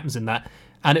everything that happens in that.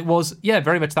 And it was,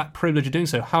 very much that privilege of doing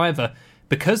so. However,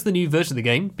 because the new version of the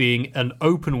game, being an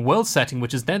open world setting,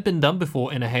 which has never been done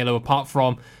before in a Halo apart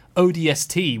from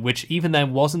ODST, which even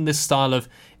then wasn't this style of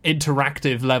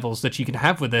interactive levels that you can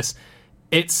have with this,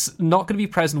 it's not going to be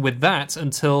present with that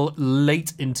until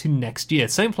late into next year.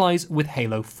 Same applies with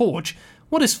Halo Forge.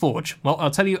 What is Forge? Well, I'll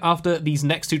tell you after these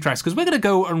next two tracks, because we're going to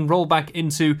go and roll back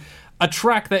into a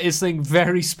track that is something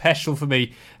very special for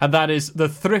me, and that is The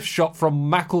Thrift Shop from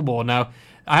Macklemore. Now,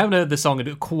 I haven't heard this song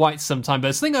in quite some time, but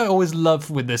the thing I always love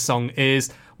with this song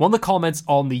is one of the comments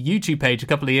on the YouTube page a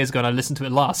couple of years ago, and I listened to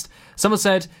it last. Someone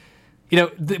said,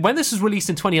 when this was released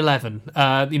in 2011,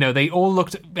 they all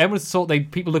looked, everyone thought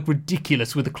people looked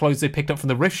ridiculous with the clothes they picked up from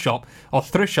the thrift shop,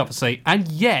 I say, and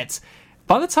yet,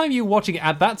 by the time you were watching it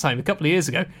at that time, a couple of years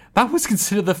ago, that was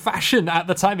considered the fashion at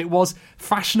the time. It was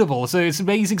fashionable. So it's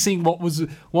amazing seeing what was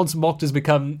once mocked has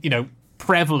become,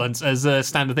 prevalent as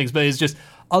standard things. But it's just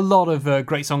a lot of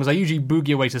great songs. I usually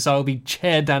boogie away to, so I'll be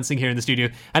chair dancing here in the studio.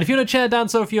 And if you're a chair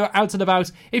dancer, if you're out and about,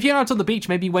 if you're out on the beach,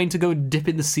 maybe waiting to go dip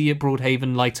in the sea at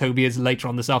Broadhaven like Toby is later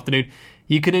on this afternoon,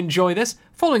 you can enjoy this.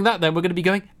 Following that, then, we're going to be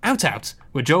going out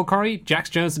with Joel Corey, Jax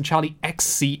Jones, and Charlie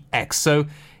XCX. So,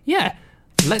 yeah,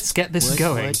 let's get this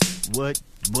going. What?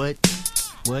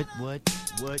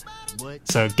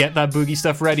 So get that boogie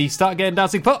stuff ready, start getting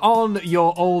dancing, put on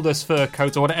your oldest fur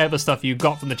coat or whatever stuff you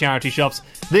got from the charity shops.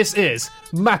 This is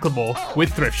Macklemore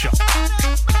with Thrift Shop.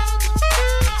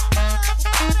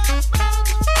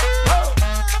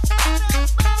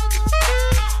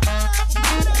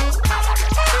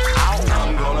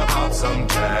 I'm gonna pop some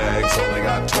tags, only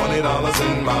got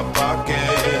 $20 in my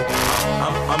pocket.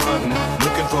 I'm hunting,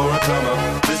 looking for a come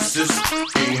up. This is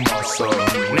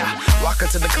awesome. Now, walk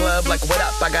into the club like, what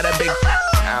up? I got a big.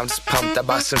 I'm just pumped. I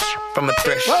bought some from a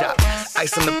thrift shop.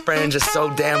 Ice on the fringe is so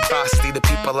damn frosty. The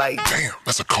people like, damn,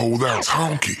 that's a cold ass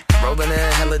honky. Rolling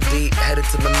in hella deep, headed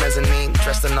to the mezzanine.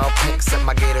 Dressed in all pink, set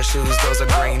my gator shoes. Those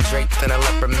are green, draped in a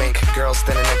leopard mink. Girl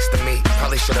standing next to me.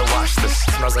 Probably should have washed this.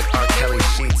 Smells like R. Kelly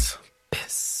sheets.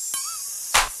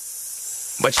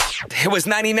 But it was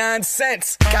 99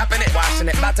 cents. Copping it, washing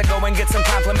it. About to go and get some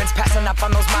compliments. Passing up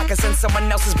on those moccasins.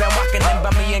 Someone else has been walking in by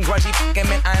me and grungy fucking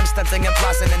man. I am stunting and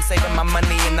flossing and saving my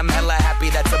money. And I'm hella happy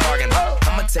that's a bargain.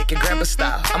 I'ma take your grandpa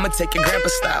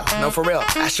style. No, for real.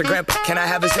 Ask your grandpa, can I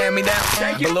have his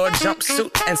hand-me-down? Velour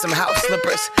jumpsuit and some house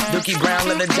slippers. Dookie brown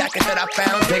leather jacket that I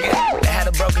found. Dig it. They had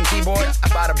a broken keyboard. I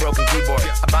bought a broken keyboard.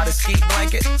 I bought a ski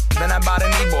blanket. Then I bought a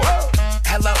kneeboard.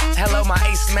 Hello, my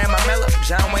ace man, my mellow.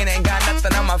 John Wayne ain't got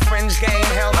nothing on my fringe game,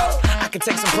 hell no. I could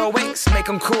take some pro wings, make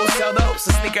them cool, sell those.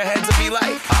 So sneakerheads will be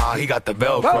like, he got the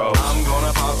Velcro. I'm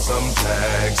gonna pop some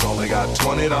tags, only got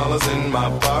 $20 in my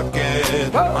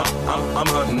pocket. I'm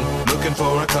hunting, looking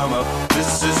for a come up.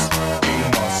 This is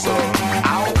awesome.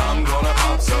 I'm gonna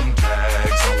pop some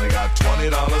tags, only got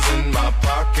 $20 in my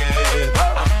pocket.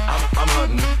 I'm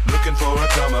hunting, looking for a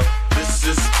come up. This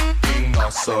is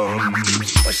awesome.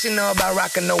 What she know about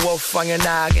rocking the wolf on your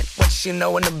noggin? What she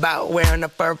knowin' about wearing a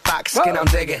fur fox skin? I'm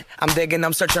digging,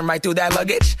 I'm searching right through that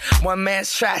luggage. One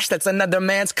man's trash, that's another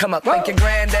man's come up. Thank your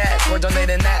granddad for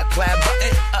donating that plaid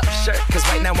button up shirt. Cause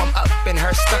right now I'm up in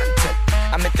her stunt.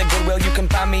 I'm at the Goodwill, you can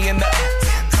find me in the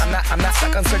I'm not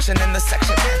stuck on searching in the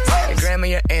section. Your grandma,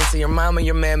 your auntie, your mama,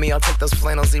 your mammy. I'll take those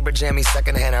flannel zebra jammies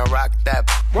secondhand and rock that.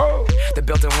 Whoa. The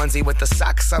built-in onesie with the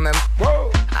socks on them.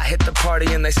 Whoa. I hit the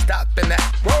party and they stop in that.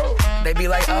 Whoa. They be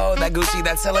like, oh, that Gucci,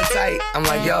 that's hella tight. I'm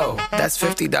like, yo, that's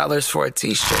 $50 for a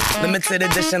t-shirt. Limited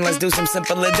edition, let's do some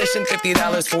simple edition.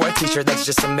 $50 for a t-shirt, that's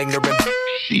just some ignorant.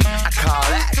 I call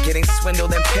that getting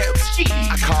swindled and pimped.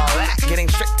 I call that getting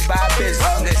tricked by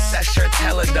business. That shirt's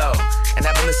hella dope. And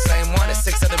having the same one as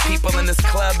 6 other people in this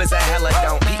club is a hella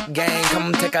don't. Peep gang,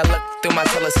 come take a look through my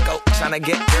telescope. Tryna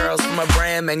get girls from a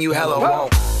brand, man, you hella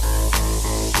won't.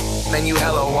 Man, you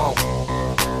hella won't.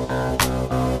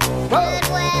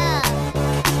 Goodwill.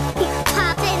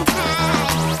 Poppin'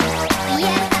 tags.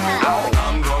 Yeah.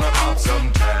 I'm gonna pop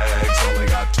some tags. Only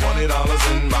got $20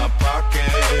 in my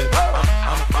pocket.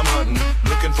 I'm hunting,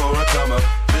 looking for a come up.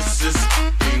 This is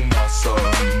awesome.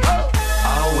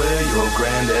 I'll wear your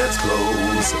granddad's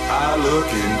clothes. I look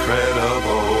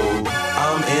incredible.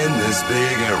 I'm in this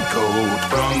big air coat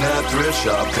from that thrift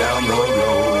shop down the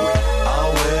road.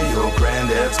 I'll wear wear your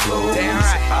granddad's clothes. Damn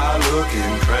right. I look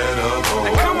incredible.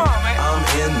 Now, come on, man. I'm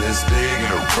in this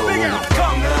bigger coat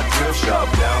from that thrift shop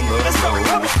down the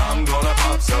road. I'm gonna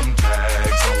pop some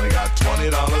tags. Only got $20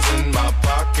 in my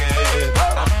pocket.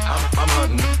 I'm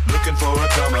hunting, looking for a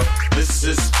come up. This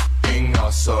is f***ing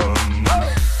awesome.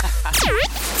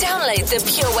 Download the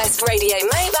Pure West Radio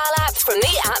mobile app from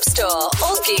the App Store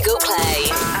or Google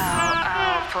Play.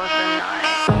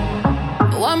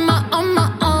 I'm on my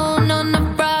own on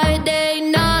a Friday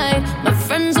night. My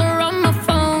friends are on my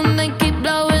phone, they keep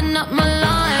blowing up my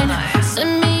line.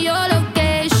 Send me your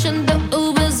location, the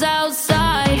Uber's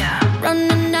outside.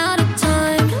 Running out of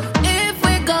time. If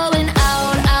we're going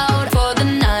out for the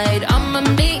night, I'ma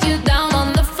meet you down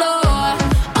on the floor.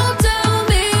 Oh, tell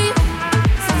me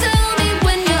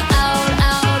when you're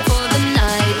out for the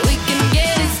night. We can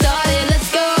get it started,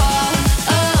 let's go.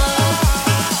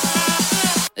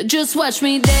 Just watch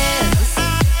me dance.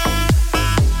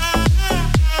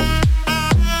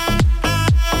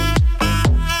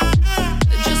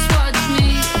 Just watch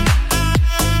me.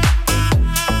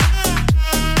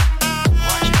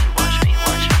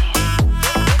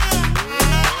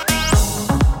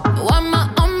 I'm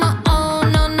on my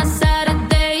own on a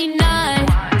Saturday night.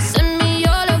 Send me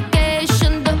your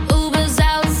location, the Uber's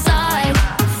outside.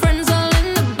 Friends all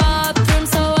in the bathroom,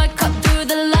 so I cut through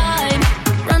the line.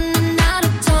 Running out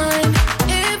of time.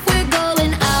 If we're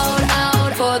going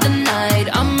out for the night,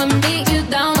 I'ma meet you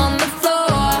down on the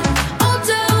floor. Oh,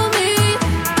 tell me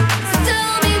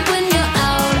when you're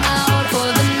out for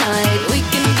the night. We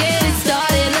can get it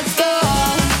started, let's go.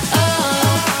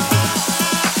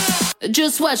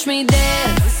 Just watch me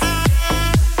dance.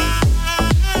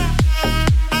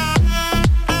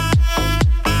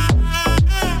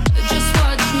 Just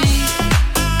watch me.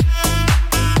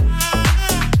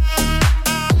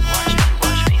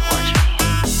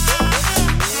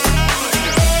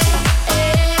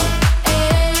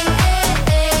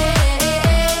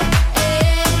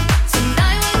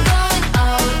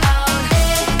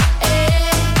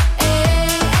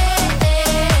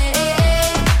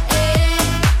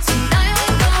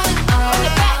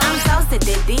 I'm so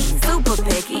sedity, super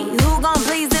picky. Who gon'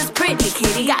 please this pretty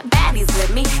kitty? Got baddies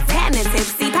with me, tan and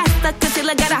tipsy. Pass the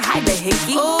concealer, gotta hide the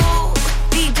hickey. Ooh,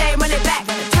 DJ run it back.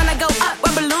 Tryna go up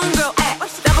where Balloon Girl at.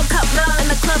 Double cup love in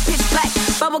the club, pitch black.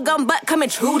 Bubblegum butt coming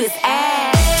true this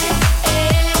ass.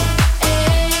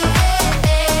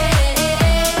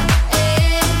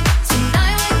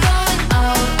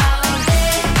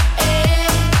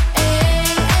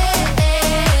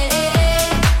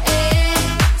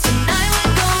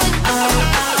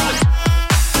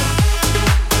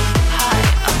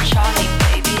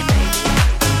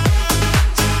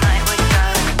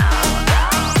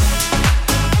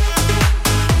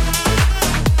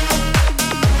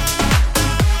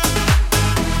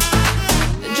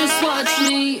 Just watch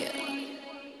me.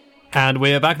 And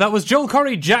we're back. That was Joel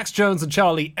Corey, Jax Jones and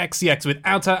Charlie XCX with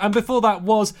Outer. And before that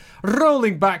was,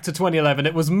 rolling back to 2011,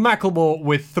 it was Macklemore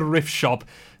with Thrift Shop.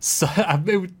 So I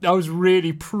was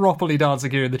really properly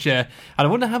dancing here in the chair. And I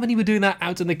wonder how many were doing that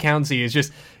out in the county. It's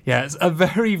just, yeah, it's a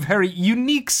very, very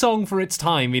unique song for its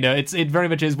time. You know, it very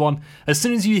much is one. As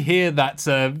soon as you hear that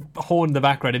horn in the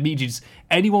background, immediately just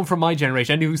anyone from my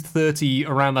generation, anyone who's 30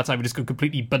 around that time, would just go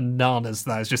completely bananas.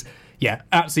 That is just, yeah,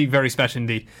 absolutely very special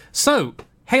indeed. So,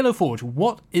 Halo Forge,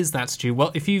 what is that, Stu?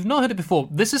 Well, if you've not heard it before,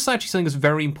 this is actually something that's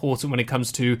very important when it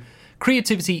comes to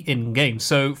creativity in games.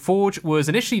 So Forge was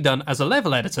initially done as a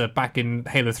level editor back in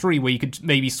Halo 3, where you could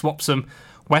maybe swap some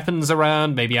weapons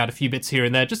around, maybe add a few bits here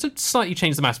and there, just to slightly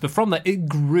change the maps. But from that, it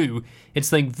grew into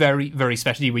something very, very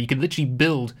special, where you could literally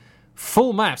build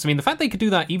full maps. I mean, the fact they could do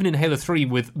that even in Halo 3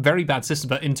 with very bad systems,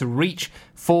 but into Reach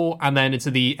 4 and then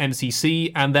into the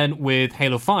MCC, and then with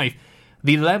Halo 5,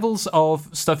 the levels of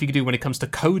stuff you could do when it comes to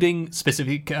coding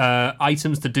specific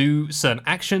items to do certain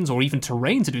actions, or even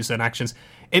terrain to do certain actions,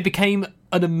 it became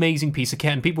an amazing piece of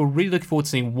kit, and people were really looking forward to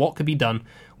seeing what could be done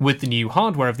with the new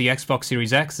hardware of the Xbox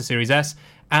Series X, the Series S,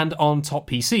 and on top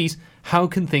PCs. How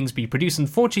can things be produced?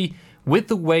 Unfortunately, with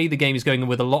the way the game is going and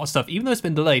with a lot of stuff, even though it's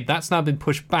been delayed, that's now been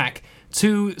pushed back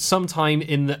to sometime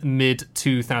in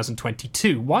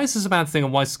mid-2022. Why is this a bad thing,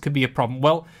 and why this could be a problem?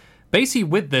 Well, basically,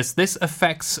 with this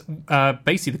affects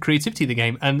basically the creativity of the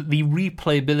game and the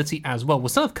replayability as well. We'll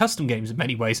still have custom games in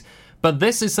many ways, but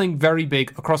this is something very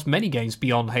big across many games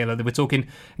beyond Halo. We're talking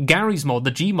Gary's mod,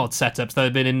 the Gmod setups that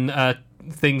have been in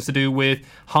things to do with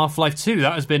Half-Life 2.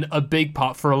 That has been a big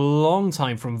part for a long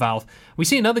time from Valve. We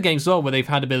see in other games as well where they've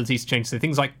had abilities to change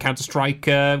things like Counter-Strike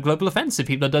Global Offensive.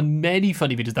 People have done many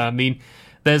funny videos there. I mean,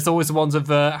 there's always the ones of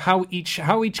how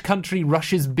each country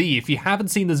rushes B. If you haven't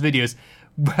seen those videos,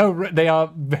 they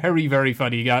are very, very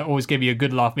funny. Always give me a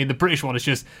good laugh. I mean, the British one is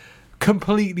just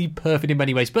completely perfect in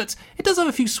many ways, but it does have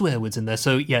a few swear words in there,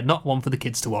 so yeah, not one for the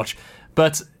kids to watch.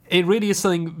 But it really is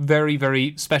something very,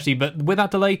 very special. But with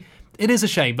that delay, it is a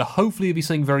shame, but hopefully it'll be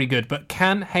something very good. But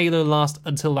can Halo last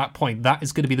until that point? That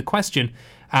is going to be the question.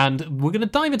 And we're going to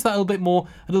dive into that a little bit more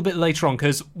a little bit later on,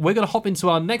 because we're going to hop into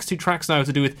our next two tracks now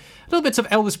to do with little bits of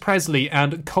Elvis Presley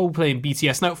and Coldplay and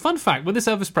BTS. Now, fun fact, with this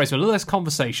Elvis Presley, a little less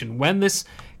conversation, when this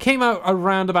came out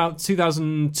around about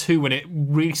 2002, when it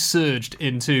really surged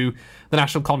into the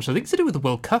national consciousness, I think it's to do with the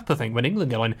World Cup, I think, when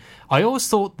England got in, I always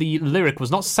thought the lyric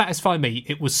was not satisfy me,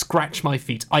 it was scratch my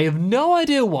feet. I have no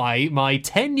idea why my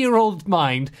 10-year-old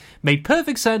mind made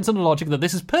perfect sense and logic that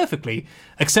this is perfectly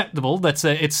acceptable, that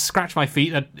it's scratch my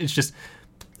feet, that it's just,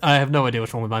 I have no idea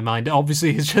what's wrong with my mind.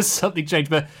 Obviously, it's just something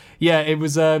changed, but yeah, it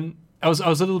was, I was a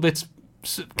little bit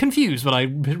confused when I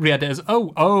read it as,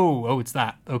 oh, it's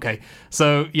that. Okay.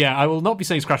 So, yeah, I will not be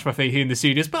saying scratch my feet here in the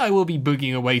studios, but I will be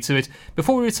boogieing away to it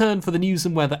before we return for the news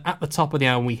and weather at the top of the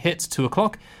hour when we hit 2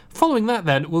 o'clock. Following that,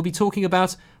 then, we'll be talking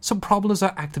about some problems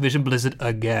at Activision Blizzard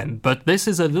again. But this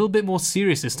is a little bit more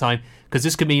serious this time, because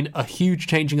this could mean a huge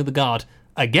changing of the guard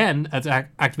again at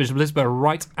Activision Blizzard, but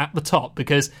right at the top,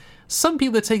 because some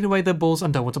people are taking away their balls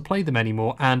and don't want to play them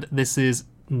anymore, and this is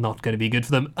not going to be good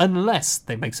for them unless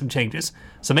they make some changes.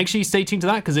 So make sure you stay tuned to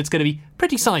that, because it's going to be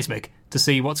pretty seismic to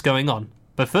see what's going on.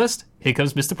 But first, here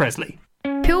comes Mr. Presley.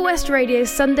 Pure West Radio's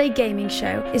Sunday Gaming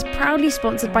Show is proudly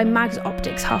sponsored by Mags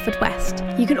Optics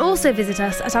Haverfordwest. You can also visit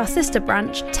us at our sister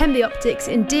branch, Tenby Optics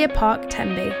in Deer Park,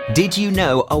 Tenby. Did you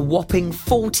know a whopping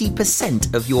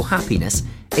 40% of your happiness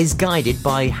is guided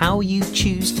by how you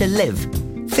choose to live?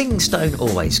 Things don't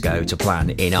always go to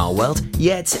plan in our world,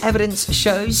 yet evidence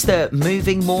shows that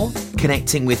moving more,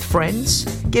 connecting with friends,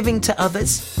 giving to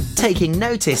others, taking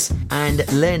notice, and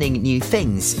learning new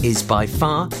things is by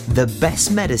far the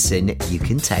best medicine you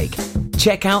can take.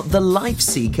 Check out the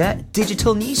LifeSeeker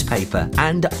digital newspaper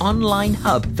and online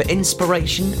hub for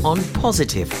inspiration on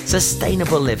positive,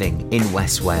 sustainable living in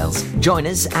West Wales. Join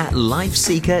us at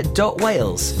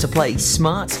lifeseeker.wales to play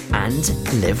smart and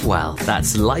live well.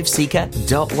 That's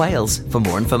lifeseeker.wales for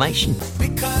more information.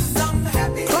 Because I'm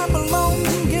happy. Clap along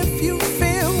if you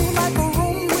feel like a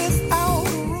room without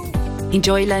a room.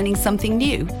 Enjoy learning something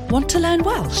new? Want to learn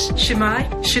Welsh? Shemai,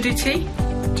 Shuduti.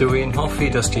 Dwi'n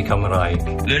hoffi dysgu Cymraeg.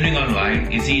 Learning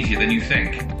online is easier than you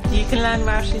think. You can learn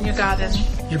Welsh in your garden.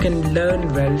 You can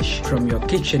learn Welsh from your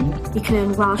kitchen. You can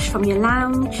learn Welsh from your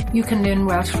lounge. You can learn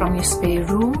Welsh from your spare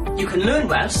room. You can learn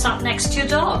Welsh sat next to your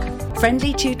dog.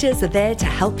 Friendly tutors are there to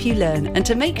help you learn and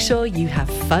to make sure you have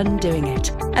fun doing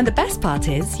it. And the best part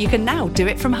is, you can now do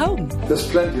it from home. There's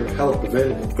plenty of help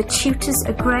available. The tutors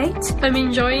are great. I'm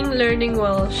enjoying learning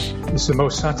Welsh. It's the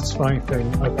most satisfying thing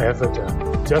I've ever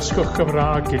done. Dysgwch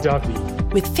Cymraeg gyda fi.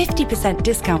 With 50%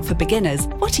 discount for beginners,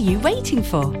 what are you waiting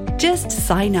for? Just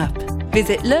sign up.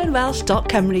 Visit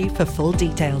learnwelsh.cymru for full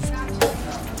details.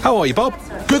 How are you, Bob?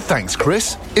 Good, thanks,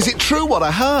 Chris. Is it true what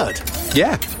I heard?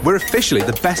 Yeah, we're officially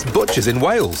the best butchers in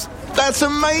Wales. That's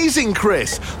amazing,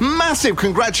 Chris. Massive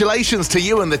congratulations to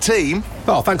you and the team.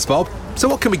 Oh, thanks, Bob. So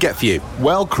what can we get for you?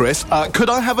 Well, Chris, could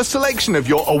I have a selection of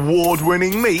your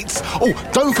award-winning meats? Oh,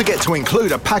 don't forget to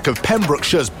include a pack of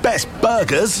Pembrokeshire's best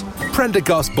burgers.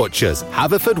 Prendergast Butchers,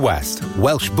 Haverfordwest,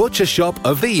 Welsh Butcher Shop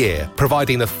of the Year,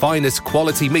 providing the finest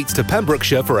quality meats to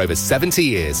Pembrokeshire for over 70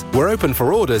 years. We're open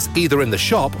for orders either in the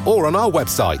shop or on our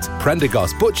website,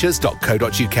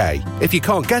 prendergastbutchers.co.uk. If you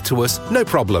can't get to us, no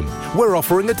problem. We're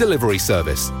offering a delivery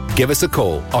service. Give us a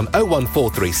call on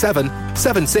 01437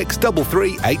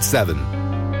 763387.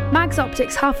 Mags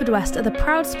Optics Haverfordwest are the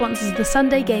proud sponsors of the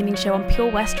Sunday Gaming Show on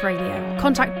Pure West Radio.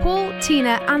 Contact Paul,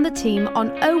 Tina and the team on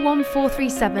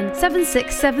 01437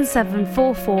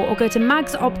 767744 or go to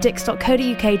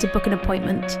magsoptics.co.uk to book an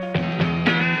appointment.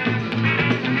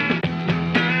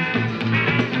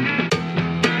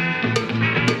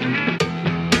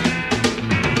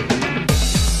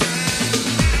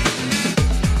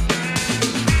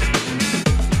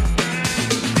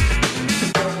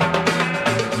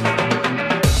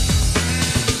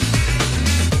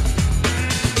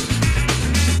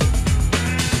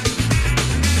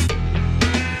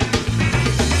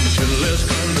 Less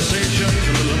conversation, a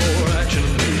little more action,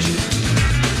 please.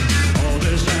 All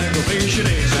this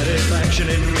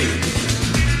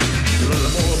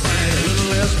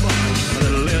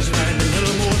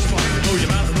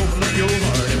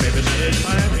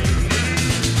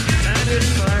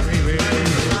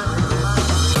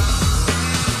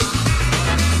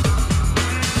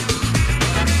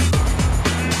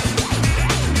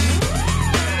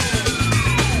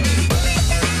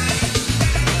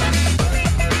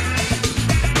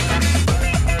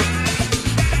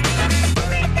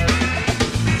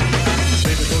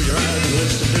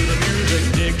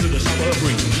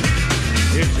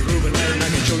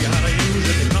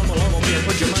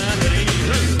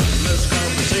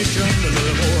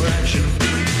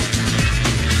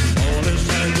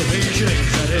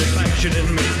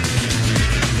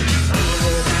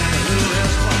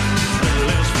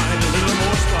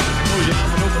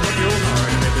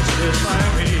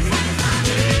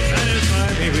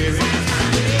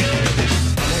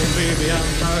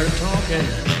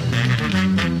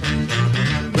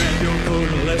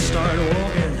let's start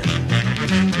walking.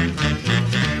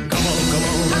 Come on, come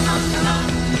on. Come on, come on.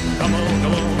 Come on,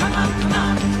 come on. Come on, come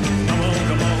on. Come on,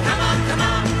 come on. Come on, come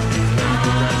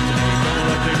on.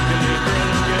 I think the little girl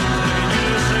is getting ready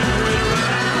to sing with me.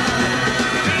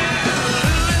 A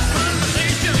little less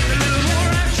conversation, a little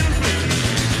more action, please.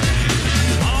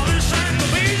 All this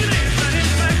aggravation is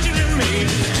satisfaction in me.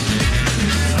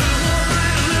 A little more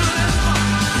right, a little less talk.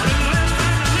 A little less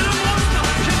time, a little more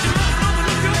talk. Shut your mouth,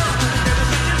 open up your heart.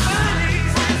 Satisfy me.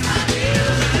 Satisfy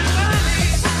me.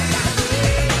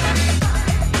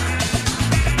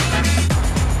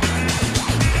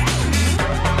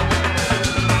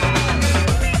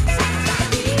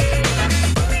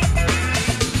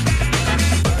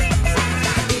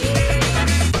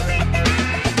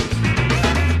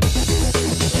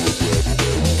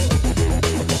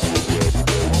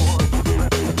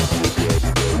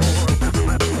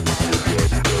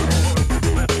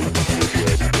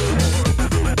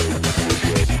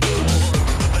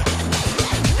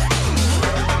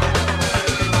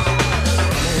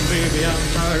 Baby, I'm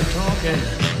tired of talking.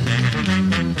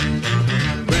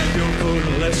 Grab your coat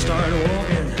and let's start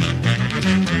walking.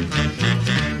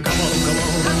 Come on, come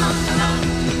on. Come on, come on.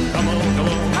 Come on, come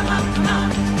on. Come on, come on.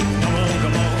 Come on,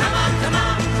 come on. Come on, come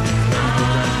on.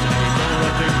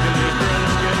 I think the little girl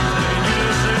is getting ready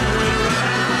to sing with me.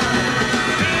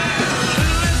 A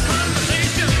little less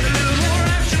conversation, a little more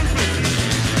action, please.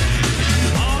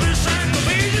 All this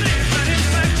aggravation is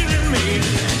satisfaction in me.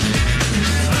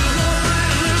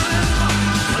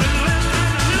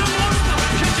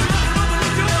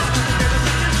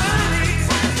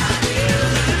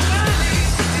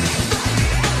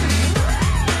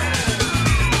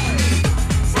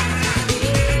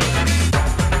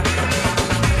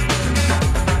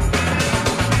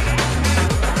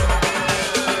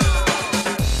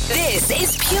 This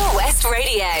is Pure West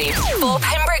Radio for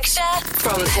Pembrokeshire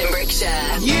from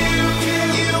Pembrokeshire. You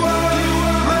are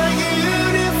my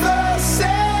universe,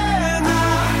 and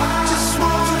I just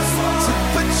want to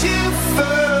put you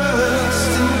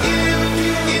first. And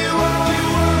you are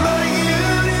my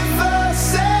universe,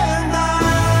 and I.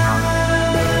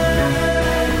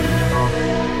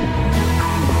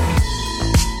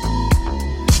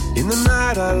 In the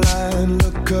night I lie and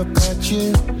look up at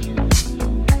you.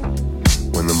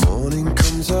 When the morning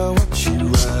comes, I watch you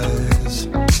rise.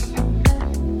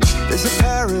 There's a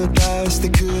paradise they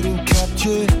couldn't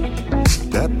capture.